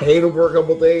 I hate him for a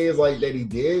couple things like that he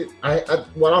did. I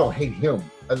don't hate him.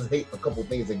 I just hate a couple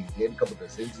things that he did, a couple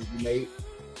decisions he made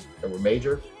that were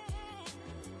major.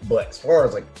 But as far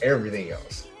as like everything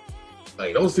else,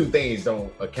 like those two things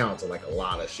don't account to like a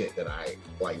lot of shit that I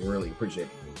like really appreciate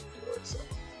the movie for. So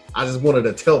I just wanted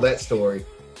to tell that story.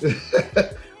 It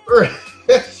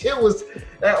was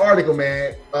that article,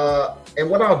 man. And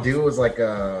what I'll do is like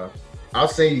I'll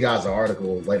send you guys an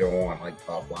article later on, like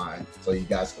offline, so you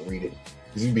guys can read it.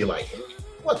 Because you'd be like,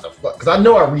 what the fuck? Because I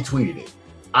know I retweeted it.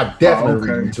 I definitely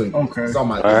retweeted it. It's on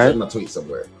my tweet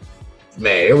somewhere.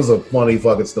 Man, it was a funny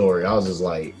fucking story. I was just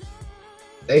like,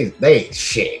 they ain't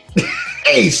shit.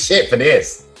 They ain't shit for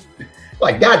this.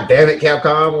 Like, god damn it,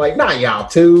 Capcom. Like, not y'all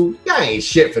too. Y'all ain't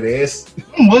shit for this.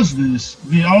 When was this?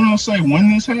 Did y'all not say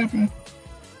when this happened?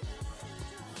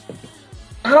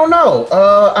 I don't know.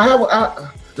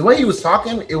 The way he was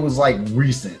talking, it was like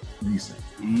recent.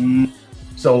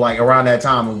 So like around that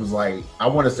time, it was like, I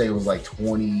want to say it was like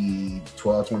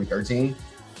 2012, 2013.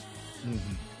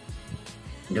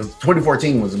 Because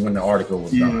 2014 was when the article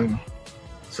was done.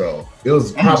 So it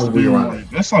was probably around.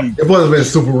 That's like, it must have been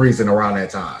super recent around that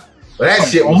time. But that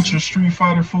shit was Ultra Street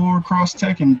Fighter 4 cross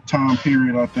Tekken time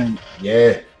period, I think.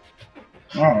 Yeah.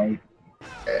 All right.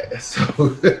 Yeah, so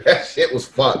that shit was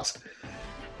fucked.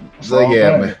 So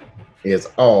yeah, man, it's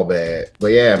all bad. But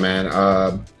yeah, man,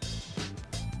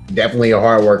 definitely a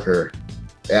hard worker.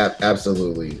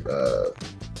 Absolutely.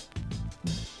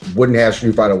 Wouldn't have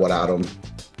Street Fighter without him.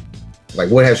 Like,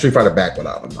 wouldn't have Street Fighter back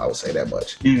without him. I would say that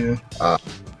much. Yeah. I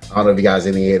don't know if you guys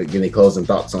any closing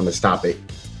thoughts on this topic.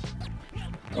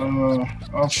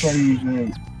 I'll say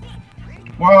that.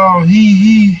 Wow,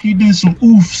 he did some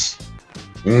oofs.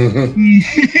 Mm-hmm.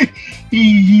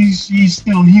 He's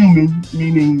still human,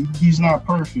 meaning he's not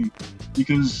perfect,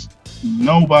 because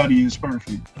nobody is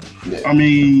perfect. Yeah. I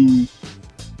mean,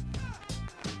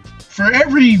 for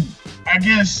every, I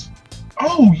guess.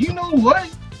 Oh, you know what?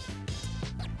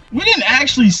 We didn't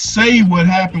actually say what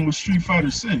happened with Street Fighter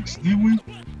 6, did we?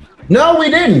 No, we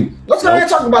didn't. Let's go ahead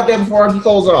and talk about that before we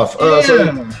close off.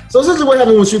 So this is what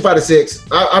happened with Street Fighter 6.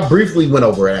 I briefly went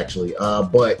over it actually,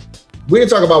 but we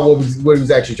didn't talk about what he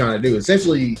was actually trying to do.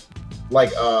 Essentially,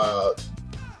 like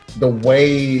the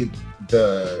way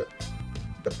the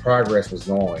progress was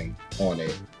going on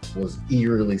it was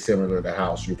eerily similar to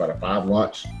how Street Fighter 5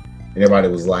 launched. And everybody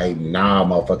was like, nah,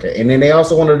 motherfucker. And then they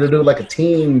also wanted to do like a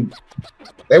team.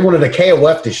 They wanted to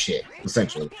KOF this shit,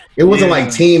 essentially. It wasn't like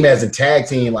team as a tag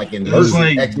team, like in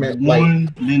like X-Men. One,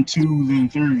 like, then two, then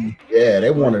three. Yeah,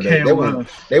 they wanted to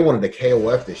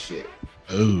KOF this shit.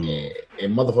 Ooh.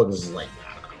 And motherfuckers was like,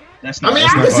 that's not, I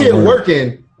can see it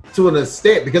working to an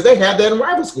extent because they have that in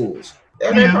rival schools. They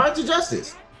have that Rise to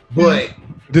Justice. But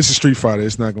this is Street Fighter.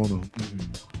 It's not going to.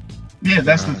 Yeah,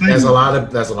 that's the thing. That's a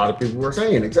lot of people were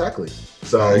saying, exactly.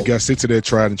 So you got to stick to that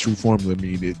tried and true formula. I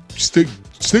mean, stick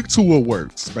to what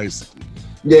works, basically.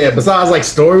 Yeah, besides like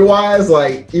story wise,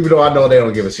 like even though I know they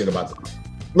don't give a shit about the,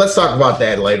 let's talk about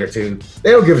that later too.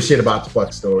 They don't give a shit about the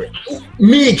fucking story.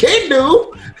 Me and Ken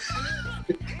do.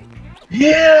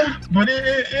 Yeah, but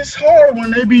it's hard when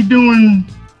they be doing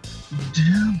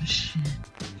dumb shit.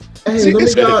 Hey,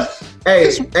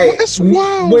 it's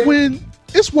wild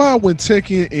when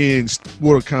Tekken and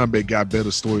Mortal Kombat got better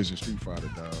stories than Street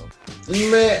Fighter, dog.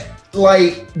 Man,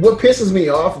 like what pisses me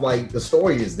off, like the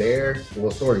story is there. Well,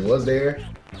 the story was there,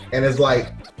 and it's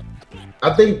like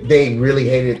I think they really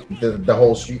hated the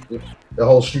whole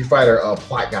Street Fighter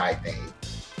plot guy thing.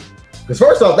 Because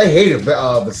first off, they hated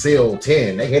Vasil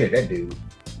 10. They hated that dude.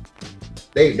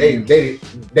 They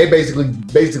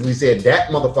basically said that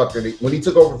motherfucker when he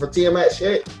took over for Tiamat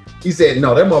shit. He said,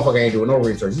 no, that motherfucker ain't doing no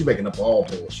research. He's making up all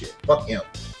bullshit. Fuck him.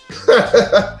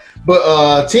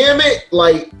 But Tiamat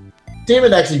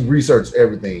actually researched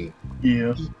everything.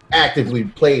 Yeah. He actively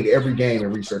played every game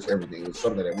and researched everything. It was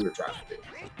something that we were trying to do.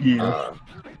 Yeah.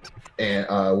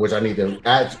 And which I need to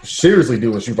seriously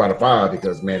do in Street Fighter 5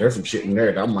 because, man, there's some shit in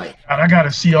there that I'm like, I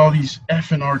gotta see all these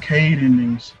effing arcade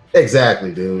endings.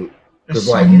 Exactly, dude. There's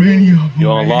so many of them.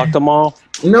 You unlocked them all?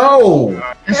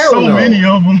 No. It's so many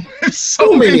of them. It's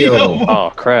so many of them.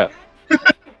 Oh, crap.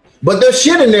 But there's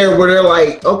shit in there where they're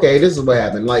like, okay, this is what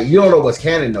happened. Like, you don't know what's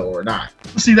canon though or not.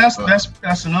 See, that's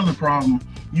another problem.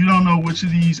 You don't know which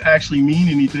of these actually mean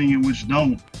anything and which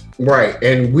don't. Right,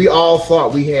 and we all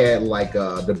thought we had like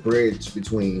the bridge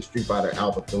between Street Fighter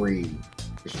Alpha 3 and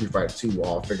Street Fighter 2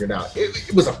 all figured out.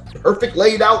 It was a perfect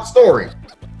laid out story.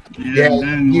 Yeah,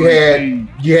 you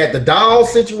had the doll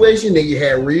situation, then you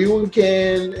had Ryu and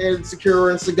Ken and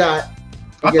Sakura and Sagat.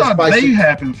 I thought they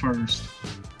happened first,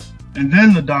 and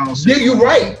then the doll situation. Yeah, you're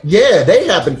right. Yeah, they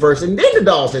happened first, and then the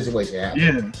doll situation happened.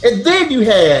 Yeah, and then you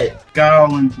had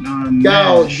Gao and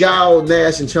Nash. Gao,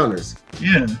 Nash, and Chunners.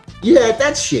 Yeah, you had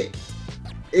that shit,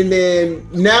 and then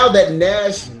now that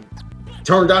Nash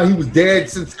turned out he was dead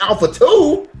since Alpha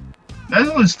 2. That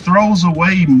just throws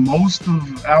away most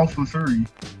of Alpha 3.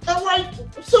 I'm like,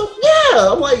 so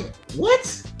yeah, I'm like,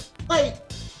 what? Like,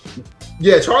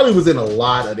 yeah, Charlie was in a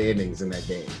lot of the endings in that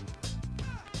game.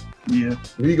 Yeah.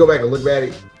 When you go back and look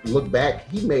back,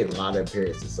 he made a lot of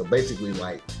appearances. So basically,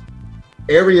 like,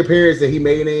 every appearance that he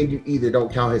made in, you either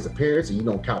don't count his appearance or you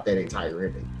don't count that entire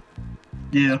ending.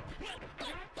 Yeah.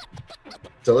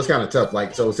 So it's kind of tough.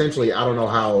 Like, so essentially, I don't know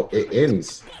how it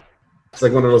ends. It's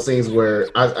like one of those things where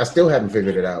I still haven't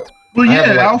figured it out. Well,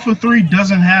 yeah, Alpha 3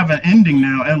 doesn't have an ending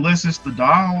now unless it's the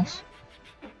dolls.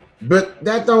 But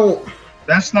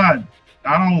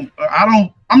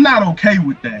I'm not okay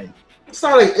with that.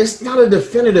 It's not a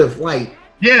definitive, like.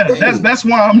 Yeah, that's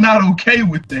why I'm not okay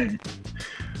with that.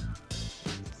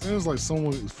 It was like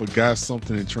someone forgot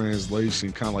something in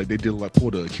translation, kind of like they did like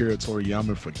pulled a Akira Toriyama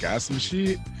and forgot some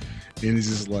shit. And it's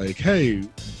just like, hey.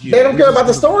 Yeah, they don't care about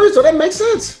the story, so that makes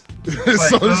sense. Which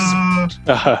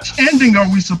ending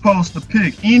are we supposed to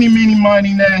pick? Eeny, meeny,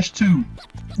 miny, Nash 2.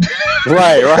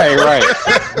 Right.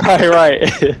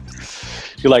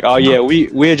 You're like, oh yeah,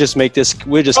 we'll just make this.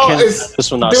 We'll just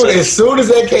this one. Dude, as soon as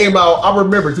that came out, I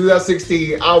remember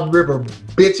 2016. I remember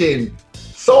bitching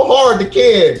so hard to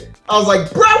Ken. I was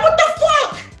like, bro, what the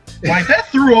fuck? Like that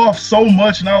threw off so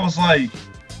much, and I was like,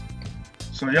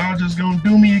 so y'all just gonna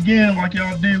do me again like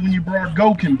y'all did when you brought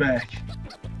Goken back?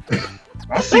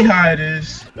 I see how it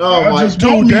is. Oh my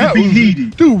dude, that be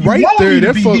heated. Dude, right there,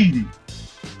 that heated.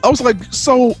 I was like,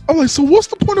 so what's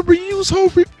the point of Ryu's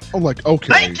whole? I'm like, okay.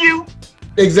 Thank you.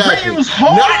 Exactly. Ryu's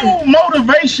whole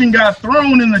motivation got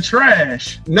thrown in the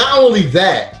trash. Not only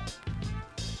that,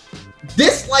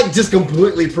 this like just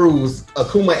completely proves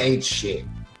Akuma ain't shit.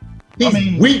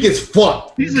 He's weak as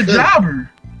fuck. He's a jobber.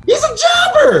 He's a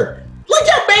jobber. Like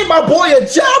y'all made my boy a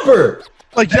jobber.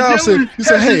 Like y'all said,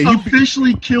 hey, he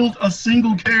officially killed a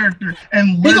single character,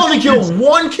 and he's only killed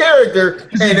one character,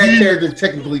 and that character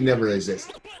technically never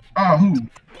existed. Who?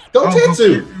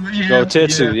 Gotetsu.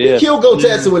 Gotetsu, yeah. He killed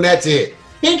Gotetsu and that's it.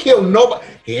 He ain't killed nobody.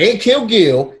 He ain't killed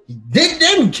Gil. He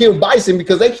didn't kill Bison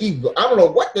because they keep. I don't know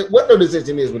what their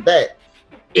decision is with that.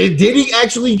 Did he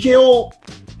actually kill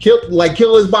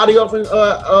his body off in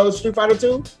Street Fighter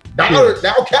 2? Now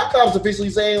Capcom's officially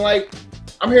saying like,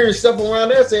 I'm hearing stuff around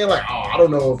there saying like, oh, I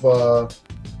don't know if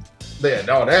that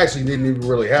actually didn't even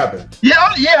really happen. Yeah,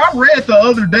 I read the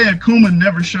other day Akuma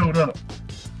never showed up.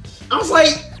 I was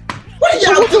like, what are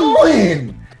y'all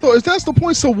doing? So if that's the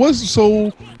point,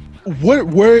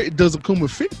 where does Akuma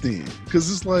fit then?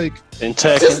 Because it's like in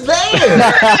Tekken. Just there.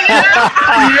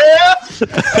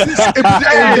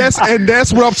 and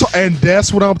that's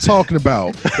what I'm talking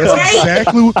about. That's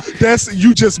exactly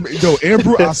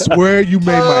Amber, I swear you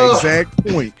made my exact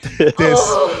point.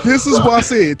 This is why I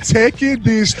said Tekken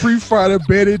did Street Fighter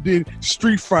better than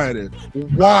Street Fighter.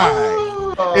 Why?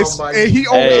 He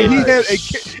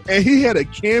had a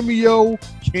cameo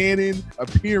canon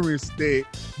appearance that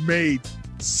made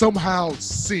somehow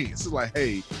sense. It's like,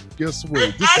 hey, guess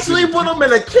what? They actually put him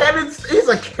in a canon. He's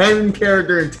a canon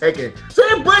character in Tekken, so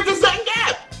it bridges that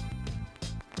gap.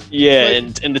 Yeah,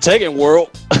 in the Tekken world.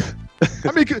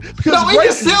 I mean, because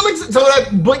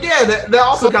that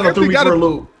also kind of threw me for a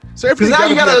loop. So because now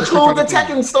you gotta include the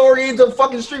Tekken story into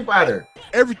fucking Street Fighter.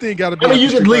 Everything gotta be. I mean, you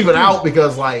could leave it out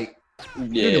because like. Yeah.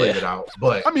 You can leave it out,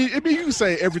 but I mean, you can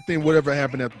say everything, whatever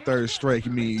happened at the third strike.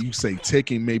 I mean, you say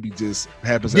Tekken maybe just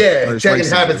happens. Yeah,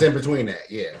 Tekken happens in between that.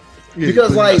 Yeah,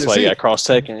 because like that's why you got cross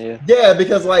Tekken. Yeah,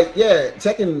 because like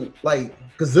Tekken like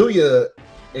Kazuya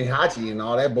and Hachi and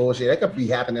all that bullshit that could be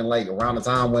happening like around the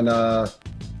time when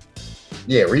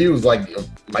Ryu's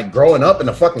like growing up in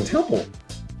the fucking temple.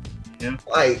 Yeah,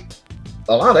 like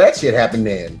a lot of that shit happened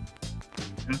then.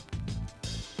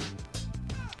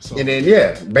 And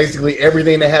then, basically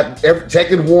everything that happened,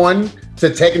 Tekken 1 to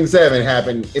Tekken 7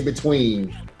 happened in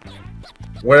between,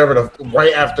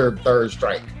 right after third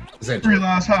strike.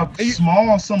 Realize how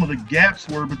small some of the gaps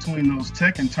were between those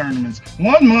Tekken tournaments.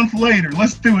 1 month later,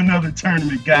 let's do another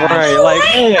tournament, guys. Right, like,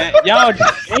 hey,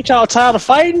 y'all tired of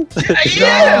fighting?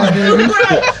 Yeah,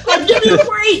 like, give me a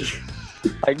break.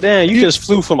 Like, damn, you just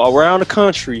flew from around the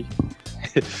country.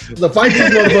 The fight these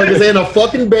motherfuckers and a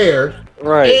fucking bear,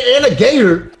 right, and a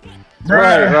gator.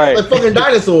 Right. Like fucking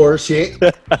dinosaur shit.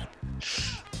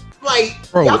 Like,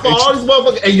 bro, y'all fought all these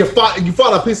motherfuckers, and you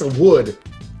fought a piece of wood.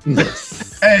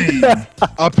 Hey,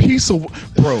 a piece of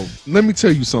bro. Let me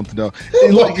tell you something though.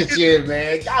 Look at you,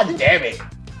 man. God damn it,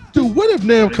 dude. What if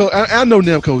Namco? I know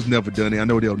Namco's never done it. I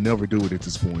know they'll never do it at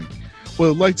this point.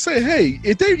 Well, like, say, hey,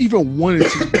 if they even wanted to,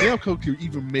 Namco could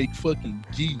even make fucking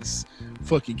Geese,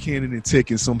 fucking Canon and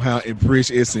Tekken somehow, and bridge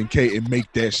SNK and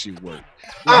make that shit work.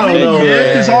 I don't know,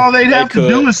 man. Because all they'd have to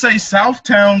do is say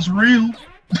Southtown's real.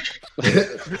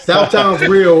 Southtown's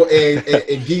real,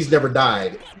 and Geese never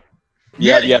died.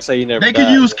 Yeah, say he never died. They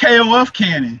could use KOF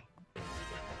canon.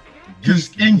 Because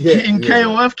in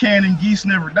KOF canon, Geese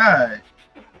never died.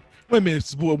 Wait a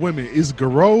minute, is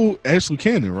Garou actually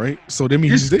canon, right? So that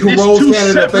means Garou's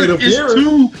canon and Fatal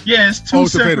Fury. It's two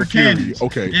separate canons.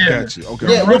 Okay, gotcha.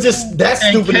 Okay. Yeah, that's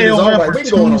stupid in its own right. We're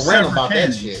going around about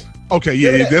that shit.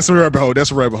 Okay, that's a rabbit hole.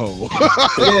 That's a rabbit hole.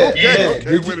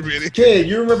 Okay, wait a minute. Kid,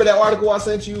 you remember that article I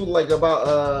sent you, like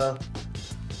about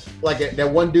that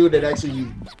one dude that actually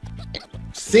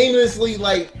seamlessly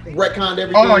like retconned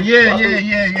everything? Oh yeah.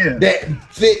 That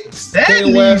fits. That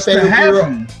needs to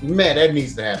happen. Man, that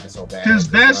needs to happen so bad.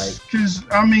 Because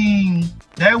I mean,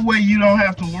 that way you don't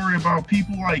have to worry about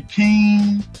people like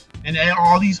King and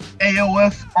all these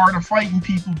AOF Art of Fighting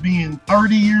people being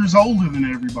 30 years older than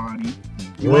everybody.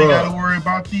 You ain't got to worry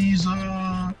about these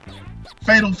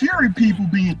Fatal Fury people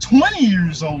being 20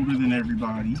 years older than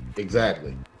everybody.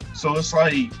 Exactly. So it's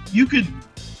like you could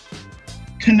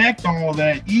connect all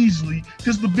that easily,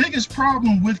 because the biggest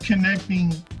problem with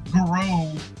connecting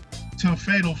Garou to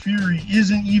Fatal Fury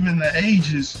isn't even the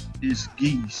ages, it's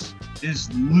Geese.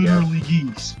 It's literally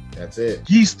Geese. That's it.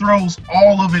 Geese throws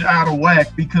all of it out of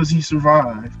whack because he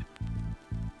survived.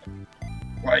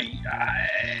 Like,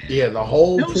 the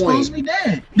whole point. Supposed to be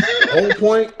dead. The whole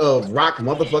point of Rock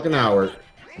motherfucking Howard,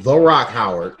 the Rock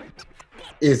Howard,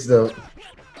 is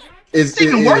it's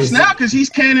even worse now because he's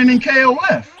canon in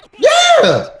KOF.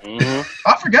 Yeah,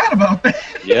 I forgot about that.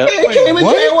 Yeah, he came in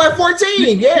KOF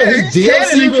 14. Yeah, he's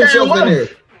DLC himself in there.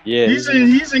 Yeah, he's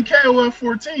in KOF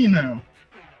 14 now.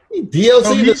 He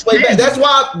DLC this way back. That's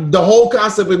why the whole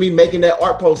concept of me making that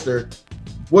art poster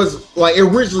was like, it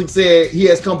originally said he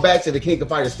has come back to the King of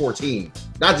Fighters 14,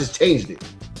 not just changed it.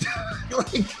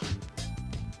 Like,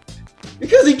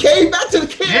 because he came back to the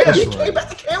King. Yeah, he came back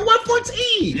to KOF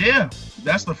 14. Yeah,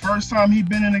 that's the first time he'd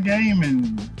been in a game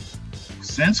in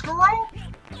Senskaro?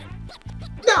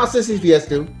 No, since CVS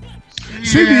do.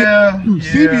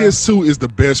 CVS 2 is the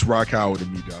best rock hour to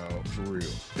me, dog. For real.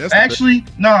 That's actually,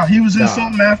 nah, he was in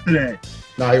something after that.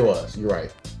 Nah, he was. You're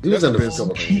right. He was in the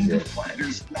couple things. King of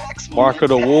Fighters, Mark of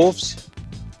the Wolves.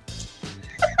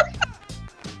 I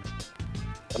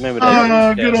remember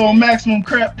that. Good old Maximum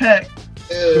Crap Pack.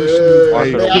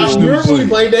 I remember we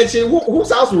played that shit.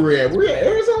 Whose house were we at? We at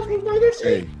Aaron's house when we played that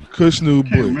shit? Hey, Kushnu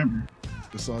Can't Boy. remember.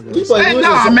 Hey,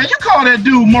 nah, man, you call that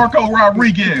dude Marco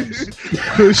Rodriguez.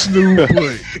 Kushnu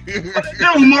Boy.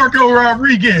 Dude, Marco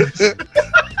Rodriguez.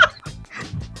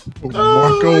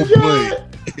 Marco Boy.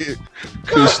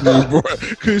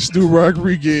 Kushnu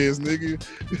Rodriguez, nigga.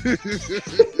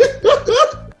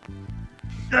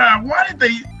 God, why did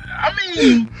they? I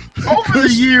mean, over the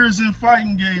years in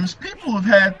fighting games, people have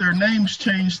had their names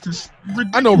changed to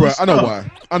ridiculous I know, right? I know stuff.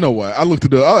 why. I know why. I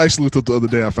actually looked up the other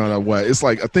day. I found out why. It's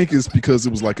like I think it's because it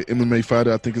was like an MMA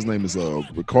fighter. I think his name is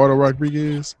Ricardo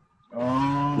Rodriguez.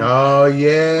 Oh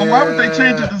yeah. But why would they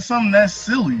change it to something that's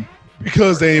silly?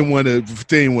 Because they didn't want to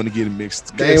get it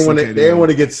mixed. They didn't want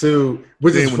to get sued.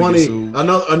 Which is funny.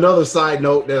 Another side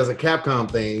note, there's a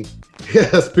Capcom thing.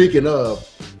 Speaking of,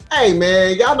 hey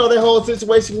man, y'all know that whole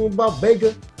situation about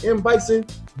Vega, M. Bison,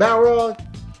 Balrog.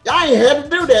 Y'all ain't had to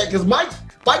do that because Mike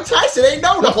Tyson ain't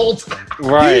know the whole time.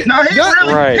 Right.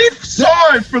 He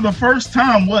saw it for the first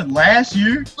time. What, last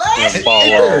year? Last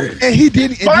year. And he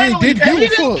didn't. Finally, and he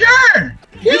didn't care.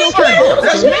 He don't care.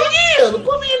 That's me.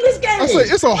 Put me in this game. I say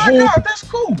it's a Oh whole. my God, that's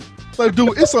cool. Like,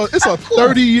 dude, it's a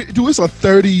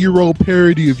 30-year-old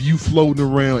parody of you floating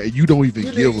around and you don't even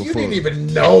give a fuck. You didn't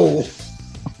even know.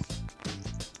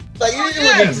 Like, it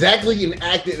was exactly and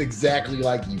acted exactly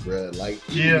like you, bro. Like,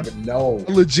 you didn't even know.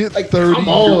 A legit like, 30. Come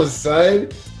on, son.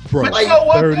 Bro, But you know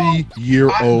what,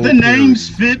 30-year-old. The names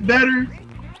fit better.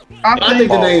 I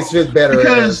think the names fit better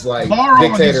because as, like, Balrog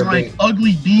Dictator is like being.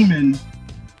 ugly demon,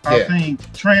 I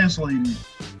think, translated.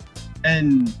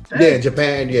 And yeah,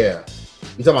 Japan, yeah.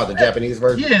 You talking about the Japanese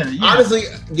version? Yeah. Honestly,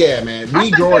 yeah, man. I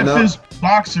think growing that up, fits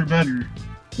Boxer better.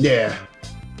 Yeah,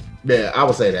 I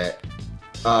would say that.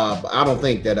 But I don't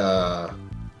think that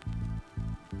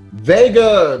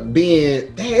Vega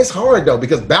being it's hard though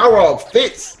because Balrog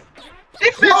fits.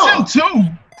 It fits him too.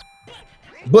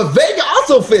 But Vega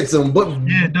also fits him. But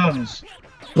yeah, it does.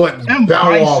 But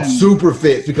Balrog super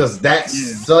fits because that's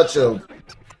such a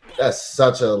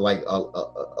like a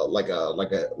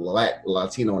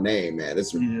Latino name, man.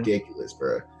 It's ridiculous,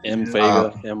 bro. M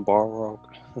Vega, M Balrog.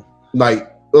 Like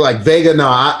Vega, no,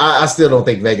 I still don't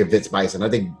think Vega fits Bison. I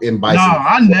think M Bison. No,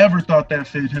 I never thought that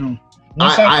fit him.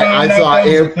 Once I saw that was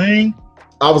M. a thing,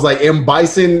 I was like, M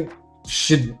Bison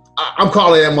should. I'm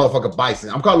calling that motherfucker Bison.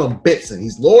 I'm calling him Bipson.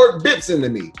 He's Lord Bipson to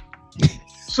me.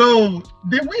 So,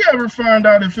 did we ever find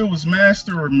out if it was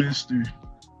Master or Mister?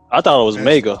 I thought it was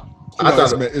Mega. I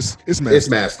thought it's Master. It's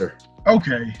Master.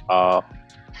 Okay. Thought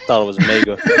it was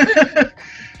Mega.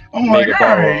 I'm like, Mega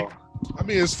all right. I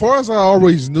mean, as far as I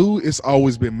always knew, it's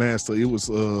always been Master. It was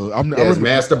it's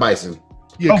Master Bison.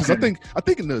 Yeah, because I think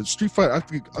in the Street Fighter, I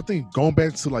think going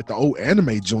back to like the old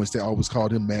anime joints, they always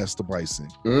called him Master Bison.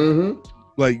 Mm-hmm.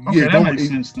 Like, that makes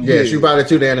sense. Street Fighter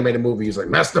 2, the animated movie, he's like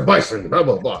Master Bison, blah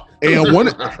blah blah. And I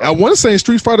want to say in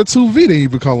Street Fighter 2V, they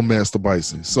even call him Master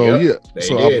Bison. So I want to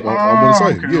say,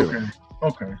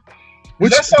 okay.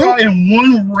 Which I saw in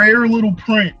one rare little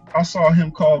print, I saw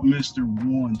him called Mister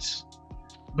once,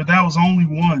 but that was only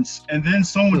once. And then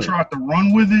someone tried to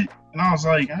run with it, and I was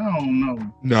like, I don't know.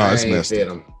 No, it's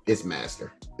Master. It's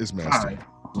Master. It's Master. Right.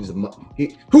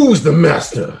 Who's the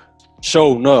Master?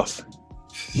 Show enough.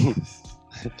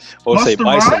 Or say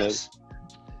Bison is.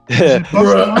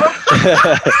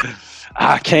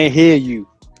 I can't hear you.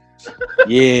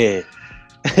 Yeah.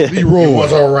 You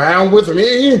was around with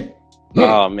me.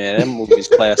 Oh man, that movie's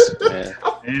classic, man.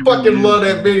 I fucking love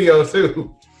that video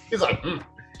too. He's like,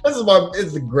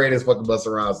 it's the greatest fucking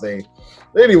Busta Rhymes thing.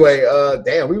 Anyway,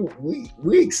 damn,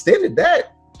 we extended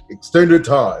that. Extended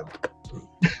time.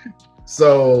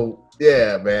 So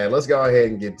yeah, man, let's go ahead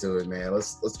and get to it, man.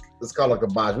 Let's call it a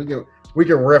kibosh. We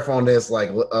can riff on this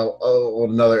like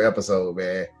on another episode,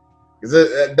 man.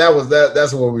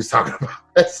 That's what we was talking about.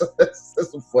 That's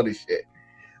some funny shit.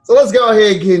 So let's go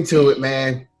ahead and get into it,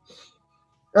 man.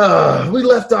 We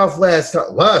left off last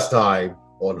time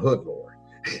on Hood Lord.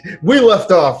 We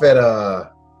left off at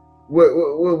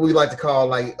what we like to call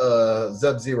like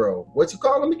Sub-Zero. What you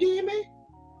call him again, man?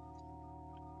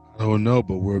 I don't know,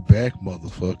 but we're back,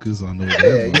 motherfuckers. I know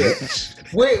that.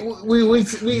 We let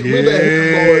Hood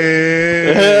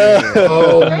Lord.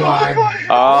 Oh my!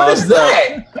 What is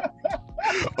that?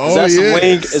 Oh,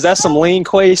 Is that some lean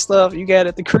quay stuff you got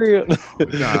at the crib?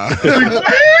 Nah.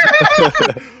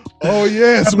 Oh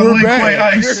yes, we're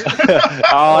back. It's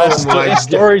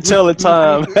storytelling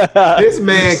time. This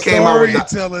man came out with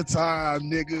storytelling time,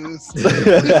 niggas.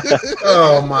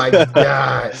 Oh my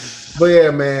god! But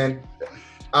yeah, man.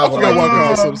 I forgot what I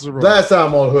called Sub-Zero. Last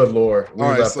time on Hood Lore, we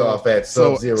left off at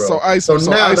Sub-Zero. So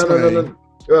now,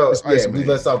 we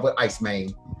left off with Ice Man.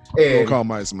 We'll call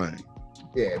him Ice Man.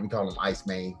 Yeah, we call him Ice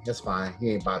Man. That's fine.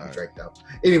 He ain't Bobby Drake though.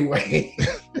 Anyway.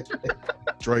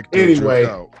 Drake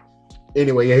out.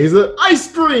 Anyway, yeah, he's an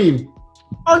ice cream.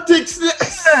 Arctic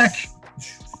snack.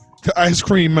 The Ice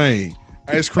Cream Man.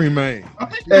 Ice Cream Man.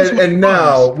 And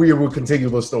now we will continue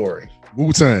the story.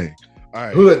 Wu-Tang. All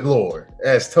right. Hood lore,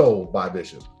 as told by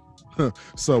Bishop.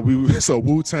 So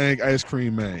Wu-Tang Ice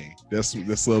Cream Man. That's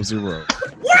Sub-Zero.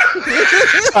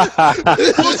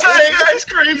 Wu-Tang Ice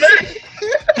Cream Man.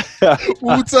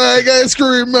 Wu-Tang Ice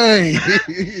Cream Man.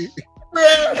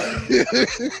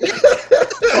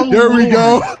 There we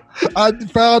go. I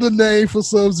found a name for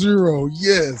Sub-Zero.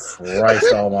 Yes.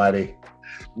 Christ almighty.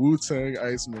 Wu-Tang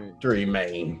Ice Man. Dream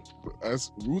Man.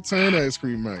 Wu-Tang Ice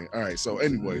Cream Man. All right. So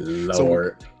anyway.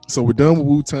 Lord. So we're done with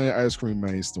Wu-Tang Ice Cream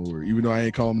Man story. Even though I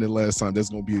ain't called him that last time, that's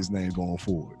going to be his name going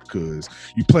forward. Because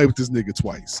you played with this nigga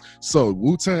twice. So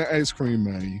Wu-Tang Ice Cream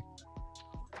Man.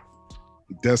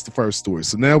 That's the first story.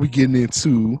 So now we're getting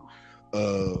into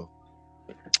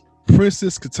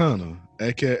Princess Katana,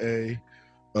 aka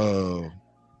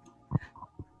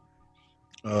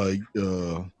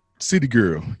City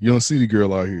Girl, young City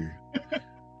Girl out here.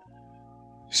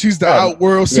 She's the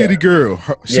outworld City Girl.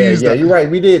 You're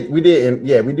right. We did,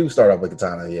 and we do start off with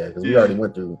Katana, because we already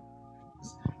went through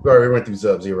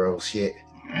Sub-Zero shit.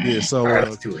 Yeah, so wait a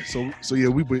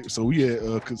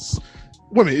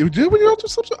minute, did we go through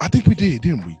something? I think we did,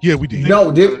 didn't we? Yeah, we did.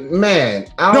 No, man.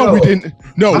 I don't know. We didn't.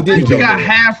 No, I think we got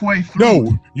halfway through.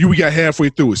 No, we got halfway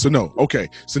through it. So no, okay.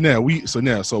 So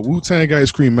Wu-Tang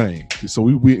Ice Cream Man. So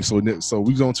we gonna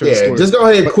turn the story. Just go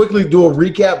ahead and quickly do a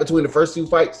recap between the first two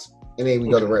fights, and then we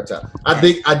go to Reptile. I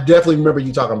definitely remember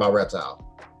you talking about Reptile.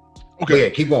 Okay, yeah,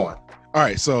 keep going. All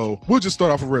right, so we'll just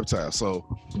start off with Reptile. So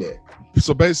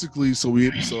So basically,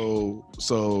 Mr.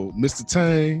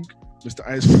 Tang, Mr.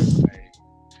 Ice Cream Man,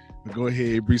 go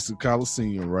ahead, reach the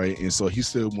Coliseum, right? And so he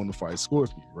still want to fight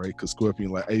Scorpion, right? Because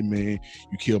Scorpion like, hey man,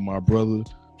 you killed my brother,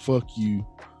 fuck you,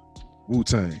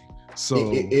 Wu-Tang.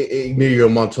 So Emilio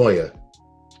Montoya,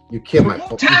 you killed my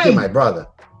brother.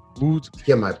 You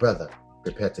killed my brother.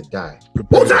 Prepare to die.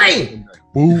 Wu-Tang!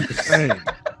 Wu-Tang.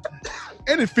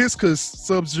 And it fits because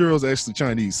Sub-Zero is actually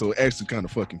Chinese, so it actually kind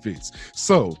of fucking fits.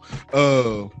 So,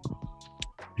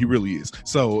 he really is.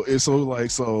 So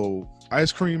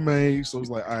Ice Cream Man, so it's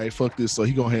like, all right, fuck this. So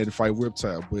he gonna have to fight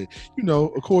Reptile. But,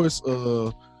 of course,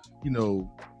 Cole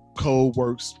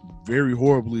works very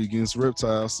horribly against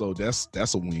Reptile, so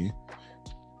that's a win.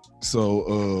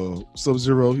 So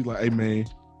Sub-Zero, he's like, hey man,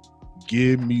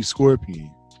 give me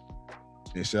Scorpion.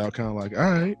 And Shao kind of like, all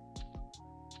right,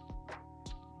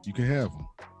 you can have him.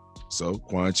 So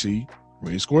Quan Chi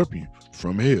brings Scorpion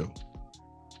from hell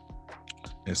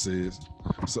and says,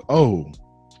 who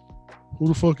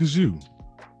the fuck is you?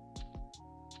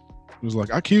 He was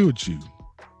like, I killed you.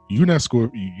 You not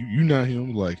Scorpion. You not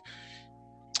him. Like,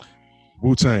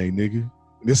 Wu-Tang, nigga.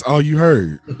 That's all you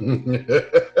heard.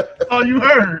 All you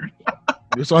heard.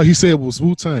 That's all he said was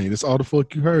Wu-Tang. That's all the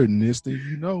fuck you heard. And this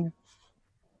thing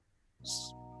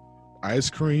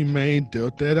Ice Cream Man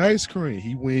dealt that ice cream.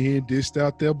 He went here and dished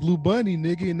out that blue bunny,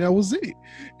 nigga, and that was it.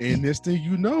 And this thing he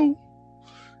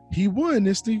won.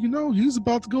 This thing he was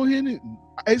about to go ahead and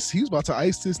ice. He was about to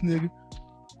ice this nigga,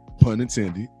 pun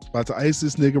intended, about to ice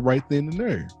this nigga right then and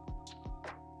there.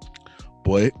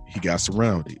 But he got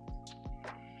surrounded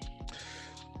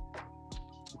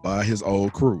by his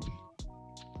old crew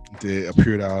that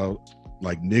appeared out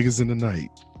like niggas in the night.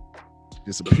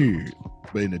 Disappeared,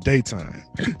 but in the daytime.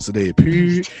 So they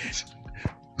appeared.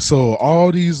 So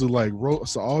all these are like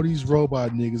all these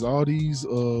robot niggas, all these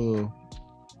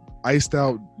iced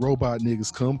out robot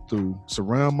niggas come through,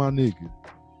 surround my nigga,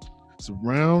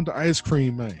 surround the Ice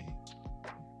Cream Man,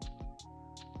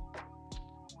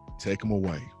 take him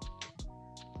away.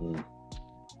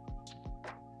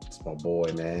 It's my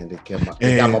boy, man. They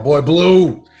got my boy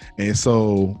Blue. And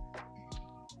so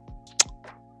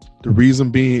the reason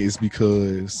being is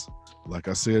because, like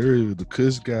I said earlier, the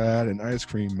Kush God and Ice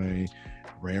Cream Man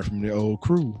ran from their old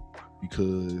crew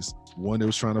because one, they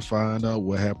was trying to find out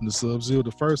what happened to Sub-Zero,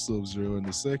 the first Sub-Zero, and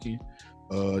the second,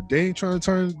 they ain't trying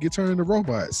to get turned into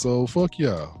robots. So fuck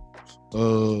y'all.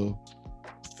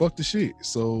 Fuck the shit.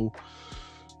 So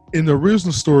in the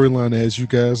original storyline, as you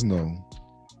guys know,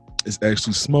 It's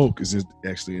actually Smoke is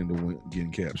actually in the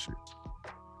getting captured.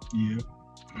 Yeah.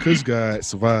 Kush God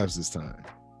survives this time,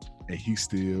 and he's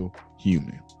still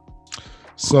human.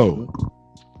 So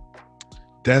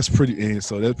that's pretty. And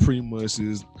so that pretty much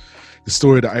is the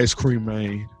story of the Ice Cream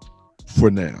Man for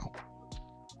now.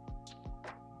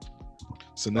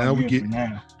 So now we get.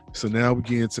 So now we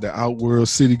get into the Outworld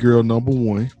City Girl number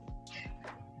 1,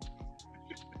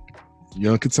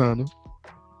 Young Katana,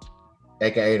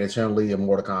 aka the Chun-Li of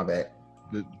Mortal Kombat.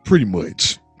 Pretty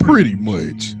much.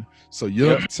 So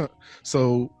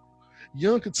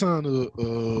Young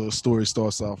Katana story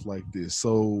starts off like this.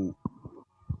 So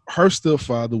her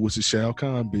stepfather was a Shao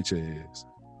Kahn bitch ass.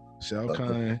 Shao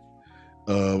Kahn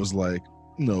was like,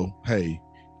 hey,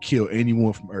 kill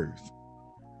anyone from Earth.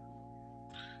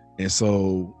 And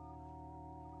so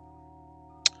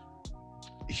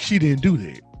she didn't do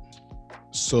that.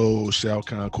 So Shao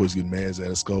Kahn, of course, get mad at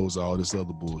her, scolds all this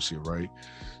other bullshit, right?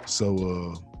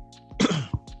 So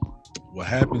what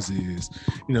happens is,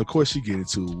 of course, she get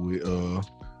into it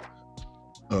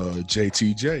with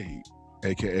JTJ,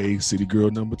 aka City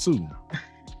Girl number 2. You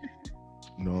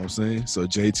know what I'm saying? So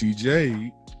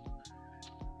JTJ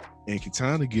and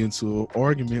Katana get into an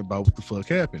argument about what the fuck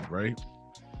happened, right?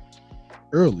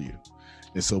 Earlier.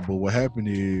 And so, but what happened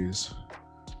is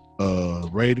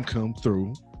Raiden come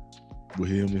through with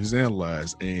him and his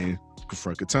allies and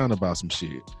confront Katana about some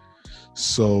shit.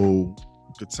 So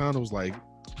Katana was like,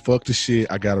 fuck the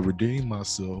shit, I gotta redeem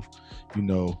myself,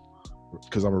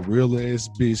 because I'm a real ass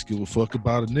bitch, give a fuck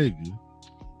about a nigga.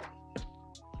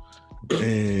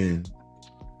 And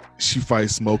she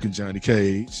fights Smoke and Johnny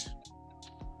Cage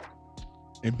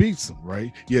and beats him,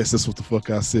 right? Yes, that's what the fuck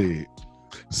I said.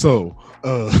 So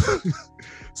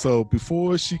so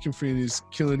before she can finish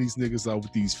killing these niggas out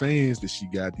with these fans that she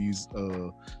got, these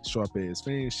sharp ass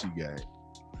fans she got,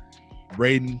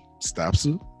 Raiden stops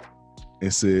her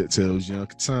and tells Young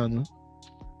Katana,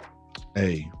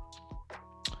 hey,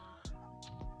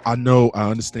 I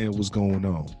understand what's going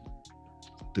on.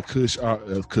 The Kush,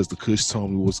 because the Kush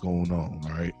told me what's going on,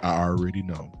 all right? I already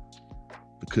know.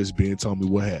 The Kush Ben told me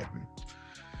what happened.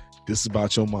 This is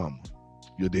about your mama,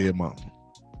 your dead mama.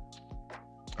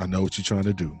 I know what you're trying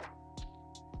to do.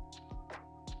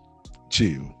 Chill.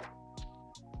 You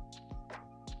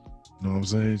know what I'm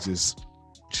saying? Just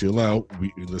chill out.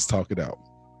 Let's talk it out.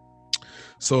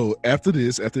 So after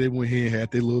they went here and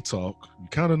had their little talk, you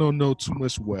kind of don't know too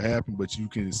much what happened, but you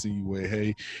can see where,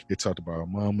 hey, they talked about her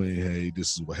mama and, hey,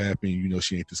 this is what happened.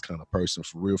 She ain't this kind of person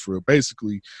for real.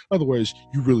 Basically, in other words,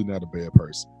 you really not a bad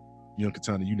person. Young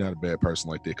Katana, you're not a bad person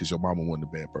like that because your mama wasn't a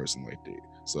bad person like that.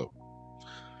 So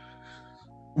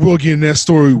we'll get in that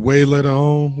story way later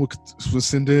on with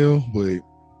Sindel,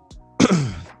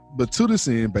 but to this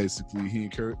end, basically, he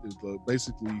encouraged,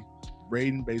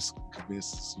 Raiden basically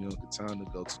convinces Young Katana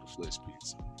to go to the Flesh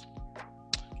Pits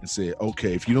and said,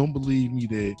 okay, if you don't believe me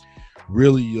that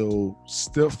really your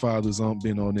stepfathers aren't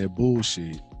been on that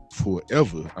bullshit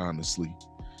forever, honestly,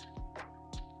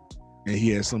 and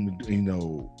he has something,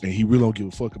 and he really don't give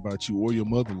a fuck about you or your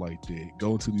mother like that,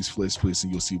 go into these Flesh Pits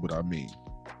and you'll see what I mean.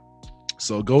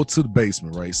 So go to the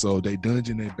basement, right? So they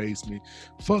dungeon that basement,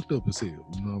 fucked up as hell.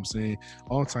 You know what I'm saying?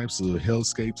 All types of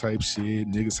hellscape type shit,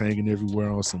 niggas hanging everywhere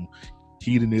on some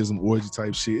hedonism, orgy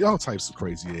type shit, all types of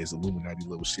crazy ass Illuminati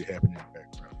level shit happening in the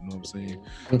background. You know what I'm saying?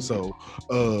 So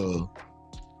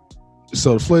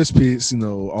the Flesh Pits,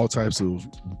 all types of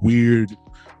weird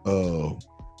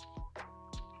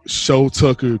Show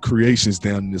Tucker creations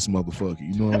down in this motherfucker.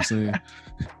 You know what I'm saying?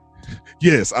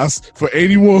 Yes, for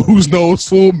anyone who knows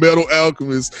Full Metal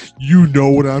Alchemist, you know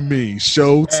what I mean.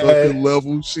 Show Tucker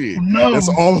level shit. No, that's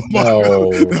all of my.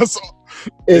 No. That's all.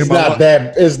 It's not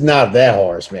that. It's not that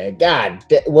harsh, man. God.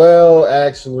 Well,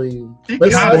 actually,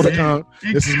 it kind of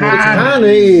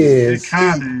is.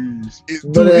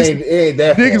 But it ain't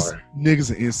that far.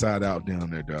 Niggas are inside out down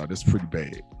there, dog. That's pretty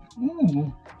bad.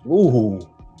 Ooh.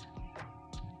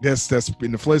 That's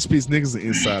in the Flesh Pits, niggas are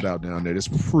inside out down there. It's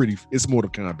Mortal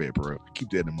Kombat, bro.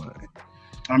 Keep that in mind.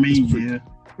 I mean, yeah.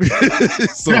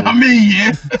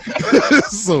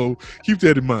 So keep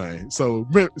that in mind. So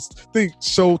think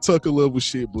Show Tucker level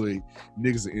shit, but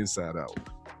niggas are inside out.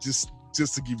 Just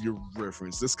to give you a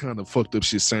reference, this kind of fucked up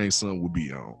shit Shang Tsung would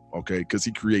be on, okay? Because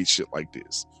he creates shit like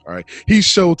this. All right.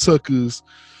 Show Tucker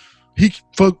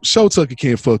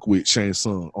can't fuck with Shang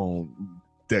Tsung on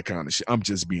that kind of shit. I'm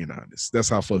just being honest. That's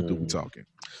how fucked up we talking.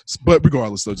 But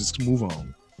regardless, though, just move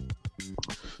on.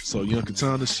 So Young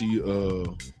Katana, she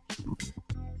go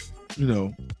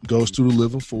goes through the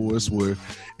living forest where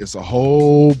it's a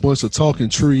whole bunch of talking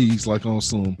trees, like on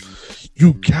some,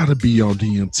 you gotta be on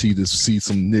DMT to see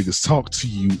some niggas talk to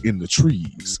you in the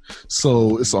trees.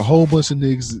 So it's a whole bunch of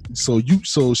niggas.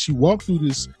 So she walked through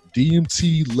this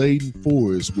DMT laden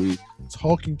forest with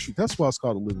talking trees. That's why it's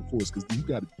called a living forest, because you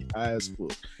gotta be high as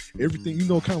fuck. Everything, you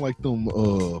know, kind of like them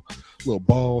little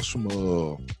balls from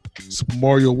Super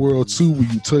Mario World 2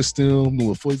 where you touch them,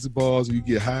 little fuzzy balls, and you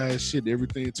get high as shit, and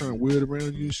everything turn weird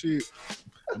around you and shit.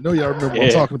 I know y'all remember what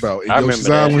I'm talking about. In Yoshi's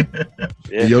Island.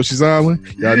 Yeah. Yoshi's Island.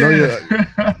 Y'all know y'all.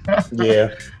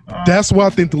 Yeah. That's what I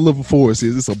think the living forest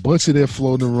is. It's a bunch of that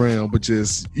floating around, but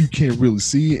just you can't really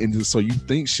see it, and just so you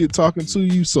think shit talking to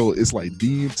you. So it's like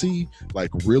DMT,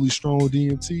 like really strong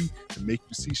DMT, to make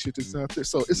you see shit that's out there.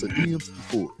 So it's a DMT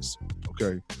forest.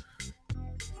 Okay.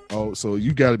 Oh, so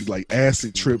you got to be like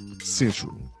acid trip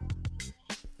central.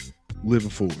 Living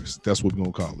forest. That's what we're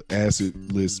gonna call it.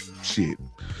 Acid list shit.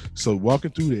 So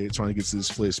walking through there, trying to get to this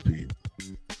flesh pit.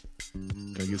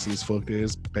 Trying to get to this fucked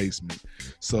ass basement.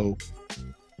 So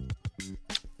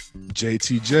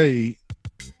JTJ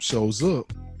shows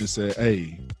up and said,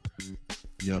 "Hey,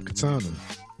 young Katana,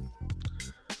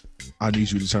 I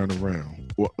need you to turn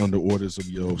around under orders of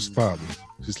your father."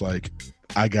 She's like,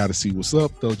 "I gotta see what's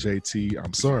up though, JT.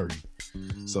 I'm sorry."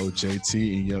 So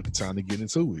JT and young Katana get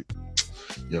into it.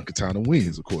 Young Katana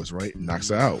wins, of course, right? Knocks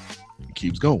her out and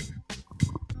keeps going.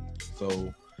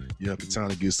 So young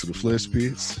Katana gets to the flesh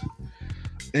pits,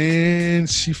 and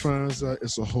she finds out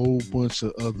it's a whole bunch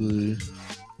of other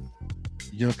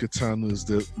young Katanas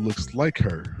that looks like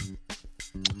her,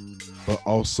 but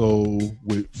also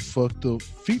with fucked up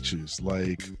features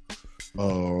like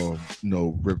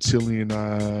reptilian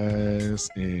eyes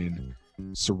and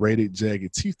serrated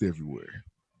jagged teeth everywhere.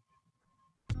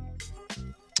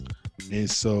 And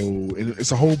so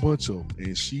it's a whole bunch of them,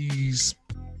 and she's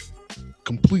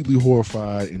completely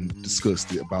horrified and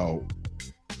disgusted about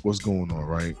what's going on,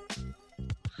 right?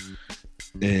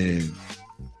 And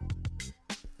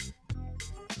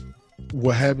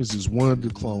what happens is one of the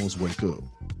clones wake up,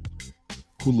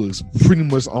 who looks pretty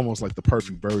much almost like the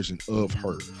perfect version of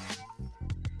her.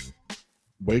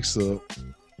 Wakes up,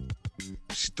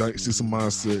 she thinks it's a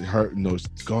monster, her,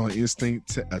 gone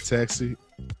instinct attacks it,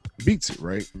 beats it,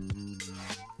 right?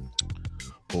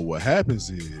 But what happens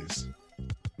is,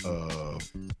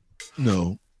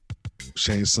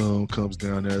 Shang Tsung comes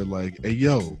down there like, "Hey,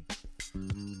 yo,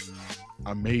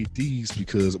 I made these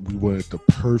because we wanted the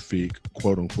perfect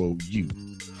quote unquote you."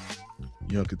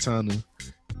 Young Katana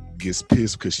gets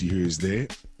pissed because she hears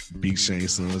that, beats Shang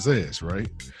Tsung's ass, right?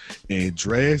 And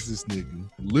drags this nigga,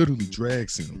 literally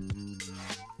drags him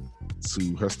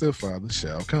to her stepfather,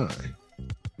 Shao Kahn.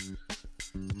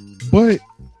 But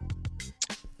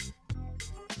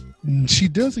she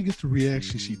doesn't get the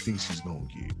reaction she thinks she's gonna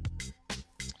get,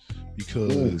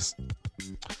 because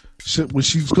when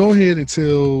she's go ahead and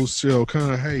tell Shao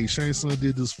Kahn, "Hey, Shang Tsung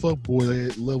did this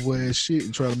fuckboy level ass shit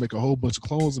and try to make a whole bunch of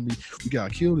clones of me. We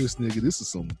gotta kill this nigga. This is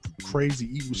some crazy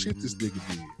evil shit this nigga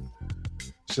did."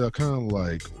 Shao Kahn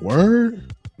like,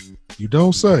 "Word? You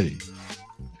don't say?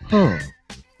 Huh?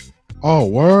 Oh,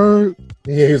 word?"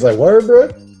 Yeah, he was like, "Word,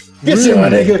 bro? Good shit, my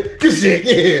nigga. Good shit,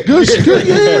 yeah. Good shit,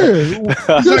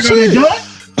 yeah. Good shit."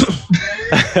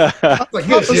 I was like,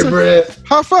 "Good shit, bro.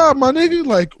 High five, my nigga."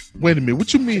 Like, wait a minute,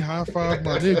 what you mean high five,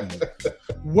 my nigga?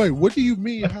 Wait, what do you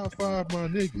mean high five, my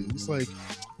nigga? It's like,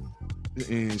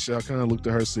 and Shao Kahn looked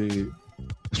at her and said,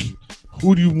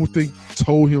 "Who do you think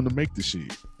told him to make the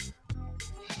shit?"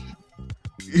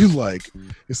 He's like,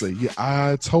 "Yeah,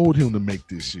 I told him to make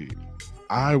this shit.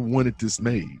 I wanted this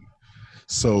made."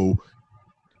 So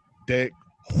that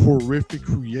horrific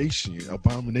creation,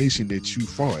 abomination that you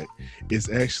fought, is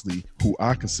actually who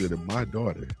I consider my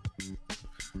daughter,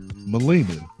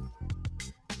 Melina.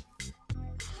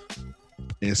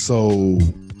 And so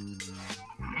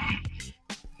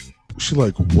she's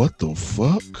like, "What the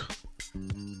fuck?"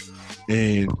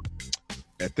 And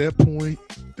at that point,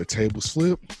 the tables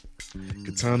flip.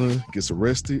 Katana gets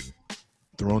arrested,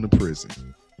 thrown in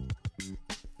prison,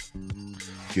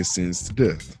 gets sentenced to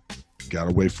death.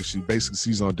 Gotta wait for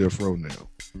she's on death row now.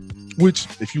 Which,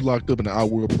 if you locked up in the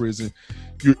Outworld prison,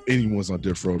 anyone's on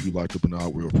death row if you locked up in the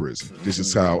Outworld prison. This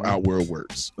is how Outworld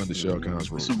works under Shao Kahn's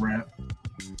rule. It's a wrap.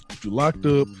 If you're locked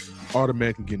up, you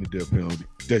automatically get the death penalty.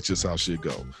 That's just how shit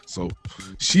go. So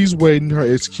she's waiting her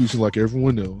execution like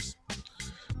everyone else.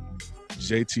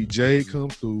 JTJ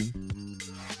comes through.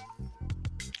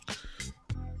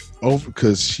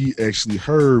 Because she actually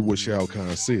heard what Shao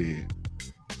Kahn said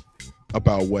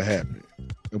about what happened,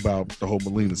 about the whole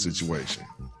Melina situation.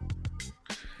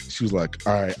 She she was like,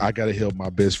 all right, I gotta help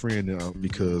my best friend now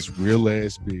because real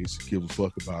ass bitch give a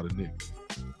fuck about a nigga.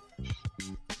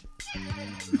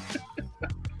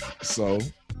 So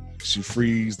she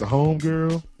frees the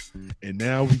homegirl, and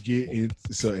now we get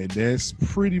into and that's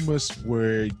pretty much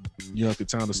where Young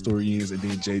Katana's story ends, and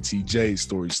then JTJ's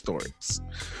story starts.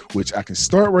 Which I can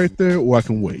start right there, or I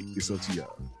can wait. It's up to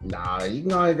y'all. Nah, you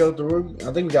can already go through.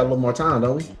 I think we got a little more time,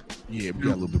 don't we? Yeah, we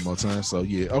got a little bit more time. So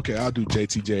yeah, okay, I'll do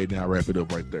JTJ and I'll wrap it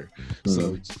up right there.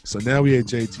 So now we at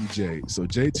JTJ. So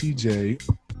JTJ.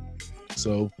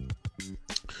 So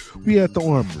we at the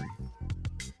armory.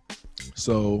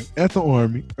 So at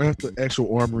the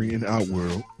actual armory in the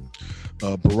Outworld,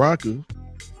 Baraka,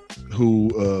 who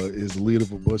is the leader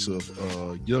of a bunch of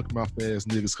yuck mouth ass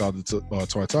niggas called the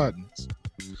Tartatans.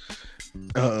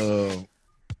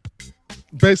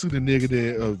 Basically the nigga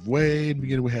that way in the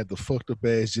beginning we had the fucked up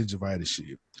ass gingivitis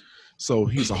shit. So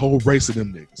he's a whole race of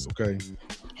them niggas, okay?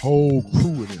 Whole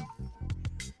crew of them.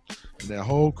 And that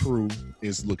whole crew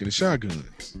is looking at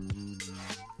shotguns.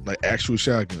 Like actual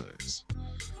shotguns.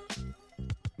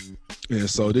 And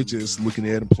so they're just looking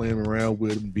at him, playing around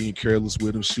with him, being careless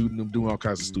with him, shooting them, doing all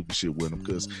kinds of stupid shit with him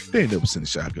because they ain't never seen a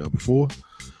shotgun before.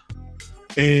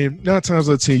 And 9 times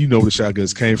out of 10, you know where the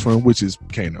shotguns came from, which is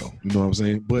Kano. You know what I'm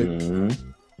saying?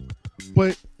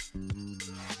 But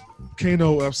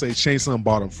Kano, I'll say Shane Sun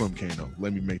bought him from Kano.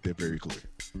 Let me make that very clear.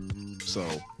 So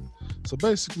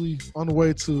basically, on the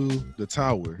way to the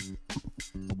tower,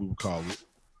 what we would call it,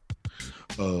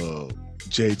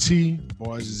 JT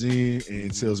barges in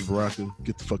and tells Baraka,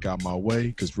 get the fuck out my way,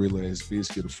 because real ass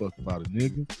bitch get a fuck about a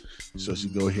nigga. So she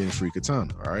go ahead and free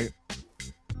Katana, all right?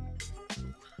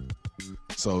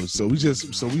 So we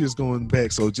just going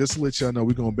back. So just to let y'all know,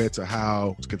 we're going back to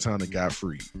how Katana got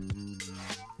free.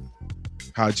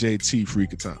 How JT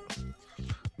freed Katana.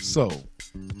 So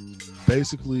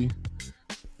basically,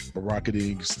 Baraka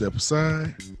didn't step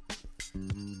aside.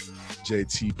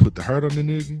 JT put the hurt on the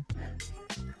nigga.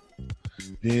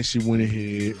 Then she went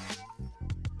ahead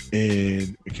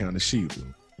and encountered Shiva.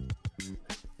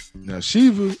 Now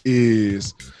Shiva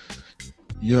is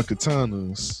Young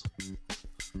Katana's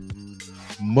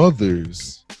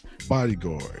mother's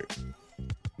bodyguard.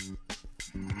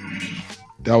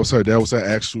 That was her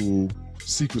actual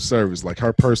secret service. Like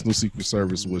her personal secret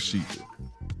service was Shiva.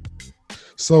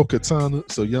 So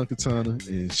Young Katana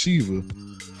and Shiva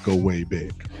go way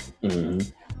back.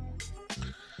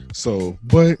 So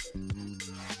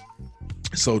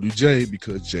do Jay,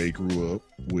 because Jay grew up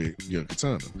with Young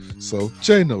Katana. So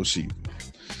Jay knows Shiva.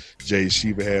 Jay and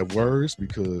Shiva have words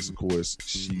because, of course,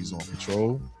 she's on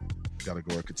patrol. Gotta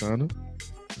guard Katana.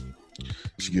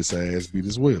 She gets her ass beat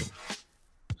as well.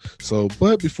 So,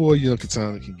 but before Young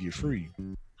Katana can get free,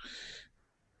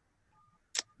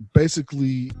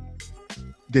 basically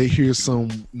they hear some,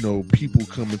 people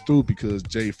coming through because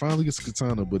Jay finally gets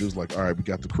Katana, but it was like, all right, we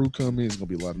got the crew coming. It's gonna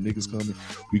be a lot of niggas coming.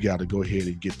 We gotta go ahead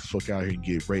and get the fuck out here and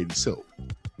get Raiden's help.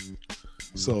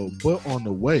 So, but on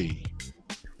the way,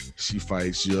 she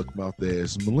fights yuck mouth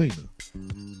ass Melina.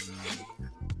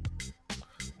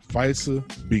 Fights her,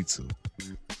 beats her.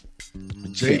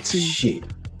 JT, shit.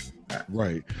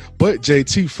 Right, but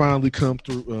JT finally comes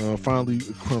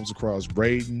across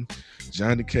Raiden,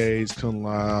 Johnny Cage, Kun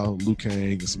Lao, Liu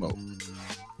Kang, and Smoke.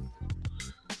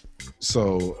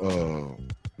 So,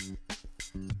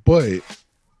 but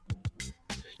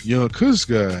Young Kush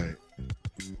guy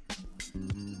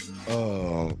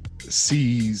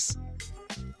sees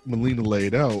Melina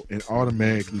laid out and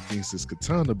automatically thinks it's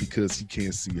Katana because he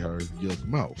can't see her yuck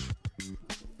mouth.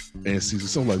 And sees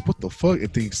something like, what the fuck?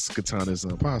 And thinks Katana is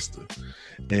an imposter.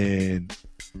 Thinks,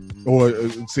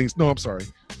 no, I'm sorry.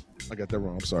 I got that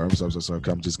wrong. I'm sorry. I'm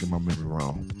just getting my memory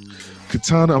wrong.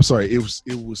 Katana, I'm sorry. It was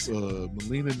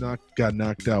Melina got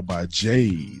knocked out by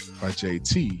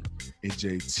JT, and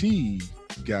JT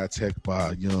got attacked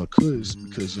by Young Kush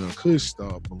because Young Kush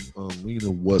thought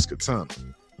Melina was Katana.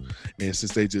 And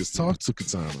since they just talked to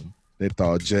Katana, they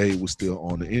thought Jay was still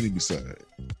on the enemy side.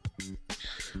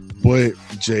 But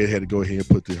Jay had to go ahead and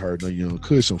put the hurt on Young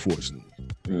Kush, unfortunately.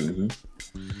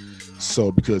 So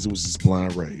because it was just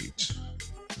blind rage.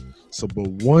 So, but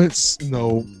once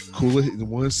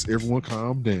once everyone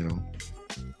calmed down,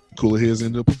 cooler heads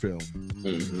ended up prevailing.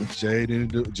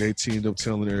 JT ended up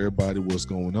telling everybody what's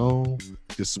going on.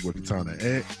 This is where Katana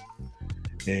at,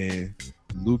 and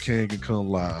Liu Kang and Kun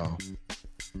Lao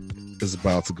is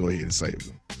about to go ahead and save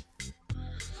them.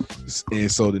 And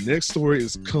so the next story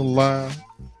is Kun Lao.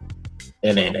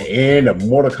 And in the end of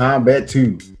Mortal Kombat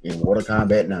 2 and Mortal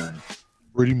Kombat 9.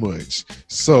 Pretty much.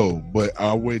 So, but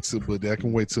I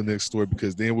can wait till next story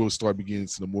because then we'll start beginning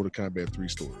to the Mortal Kombat 3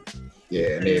 story. Yeah,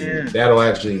 and then that'll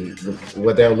actually,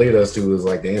 what that'll lead us to is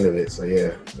like the end of it. So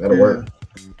yeah, that'll work.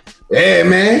 Yeah,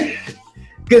 man.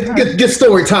 Good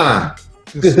story time.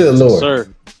 Good Lord. Sir.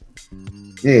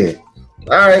 Yeah.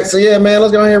 All right. So yeah, man.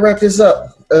 Let's go ahead and wrap this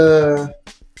up.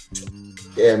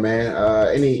 Yeah, man.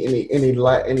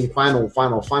 Any final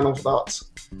thoughts?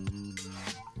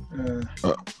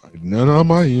 None on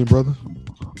my end, brother.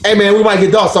 Hey, man. We might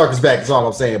get Darkstalkers back. That's all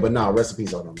I'm saying. But no, rest in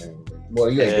peace on them, man. Well,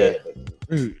 you ain't dead.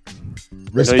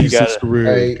 Rest in peace his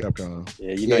career, Capcom.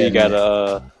 Yeah, you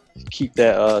gotta keep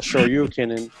that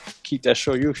Shoryuken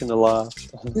alive.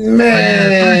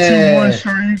 Man, 3,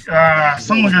 2, 1, Shoryuken.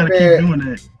 Someone gotta keep doing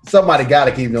that. Somebody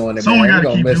gotta keep doing it. Someone man.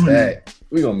 gotta keep doing that.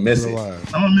 We're gonna miss it. I'm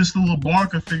gonna miss the little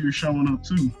Blanca figure showing up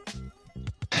too.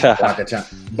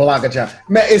 Blanca-chan.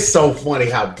 Man, it's so funny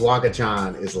how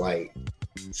Blanca-chan is like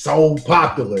so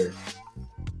popular.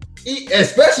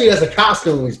 Especially as a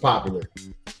costume, he's popular.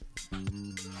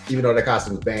 Even though that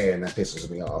costume is banned, that pisses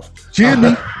me off.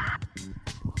 Jimmy.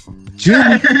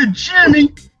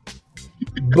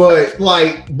 But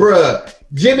like, bruh,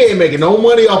 Jimmy ain't making no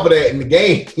money off of that in the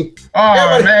game.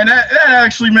 Oh man, that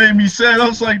actually made me sad. I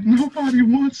was like, nobody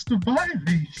wants to buy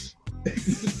these.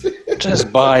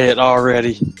 Just buy it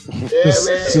already. Yeah,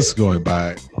 man. Just going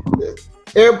by it.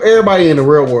 Everybody in the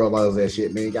real world loves that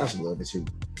shit, man. Y'all should love this shit.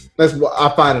 That's what I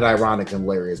find it ironic and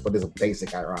hilarious, but it's a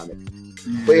basic ironic.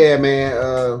 But yeah,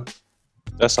 man.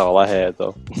 That's all I had,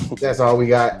 though. That's all we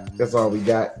got.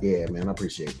 Yeah, man. I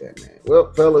appreciate that, man.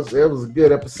 Well, fellas, it was a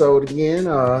good episode again.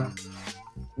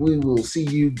 We will see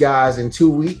you guys in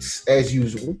 2 weeks as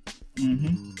usual.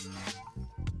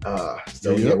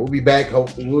 So yeah, we'll be back.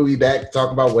 We'll be back to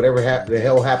talk about whatever the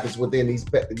hell happens within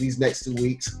these next 2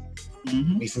 weeks.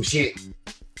 Be some shit.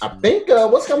 I think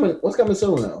what's coming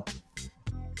soon though.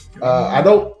 I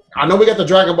know we got the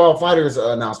Dragon Ball Fighters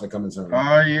announcement coming soon.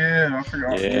 Oh yeah, I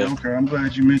forgot. Yeah, okay. I'm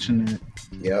glad you mentioned it.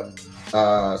 Yep.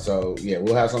 So yeah,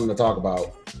 we'll have something to talk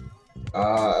about.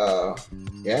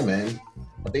 Yeah, man.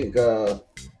 I think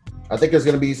there's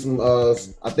gonna be some.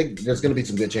 I think there's gonna be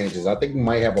some good changes. I think we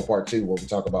might have a part 2 where we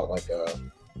talk about like,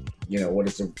 what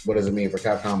does it mean for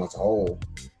Capcom as a whole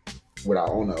without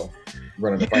Ono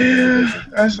running the fight. Yeah,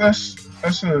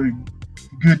 that's a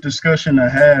good discussion to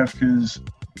have because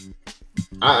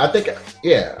I think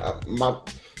my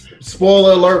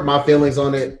spoiler alert, my feelings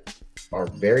on it are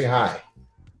very high.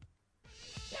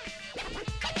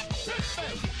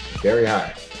 Very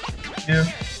high. Yeah.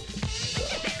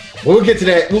 We'll get to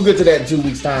that. We'll get to that in 2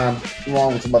 weeks' time,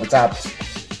 along with some other topics.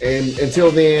 And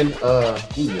until then,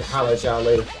 we will holler at y'all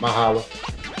later. Mahalo.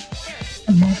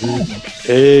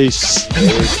 Peace.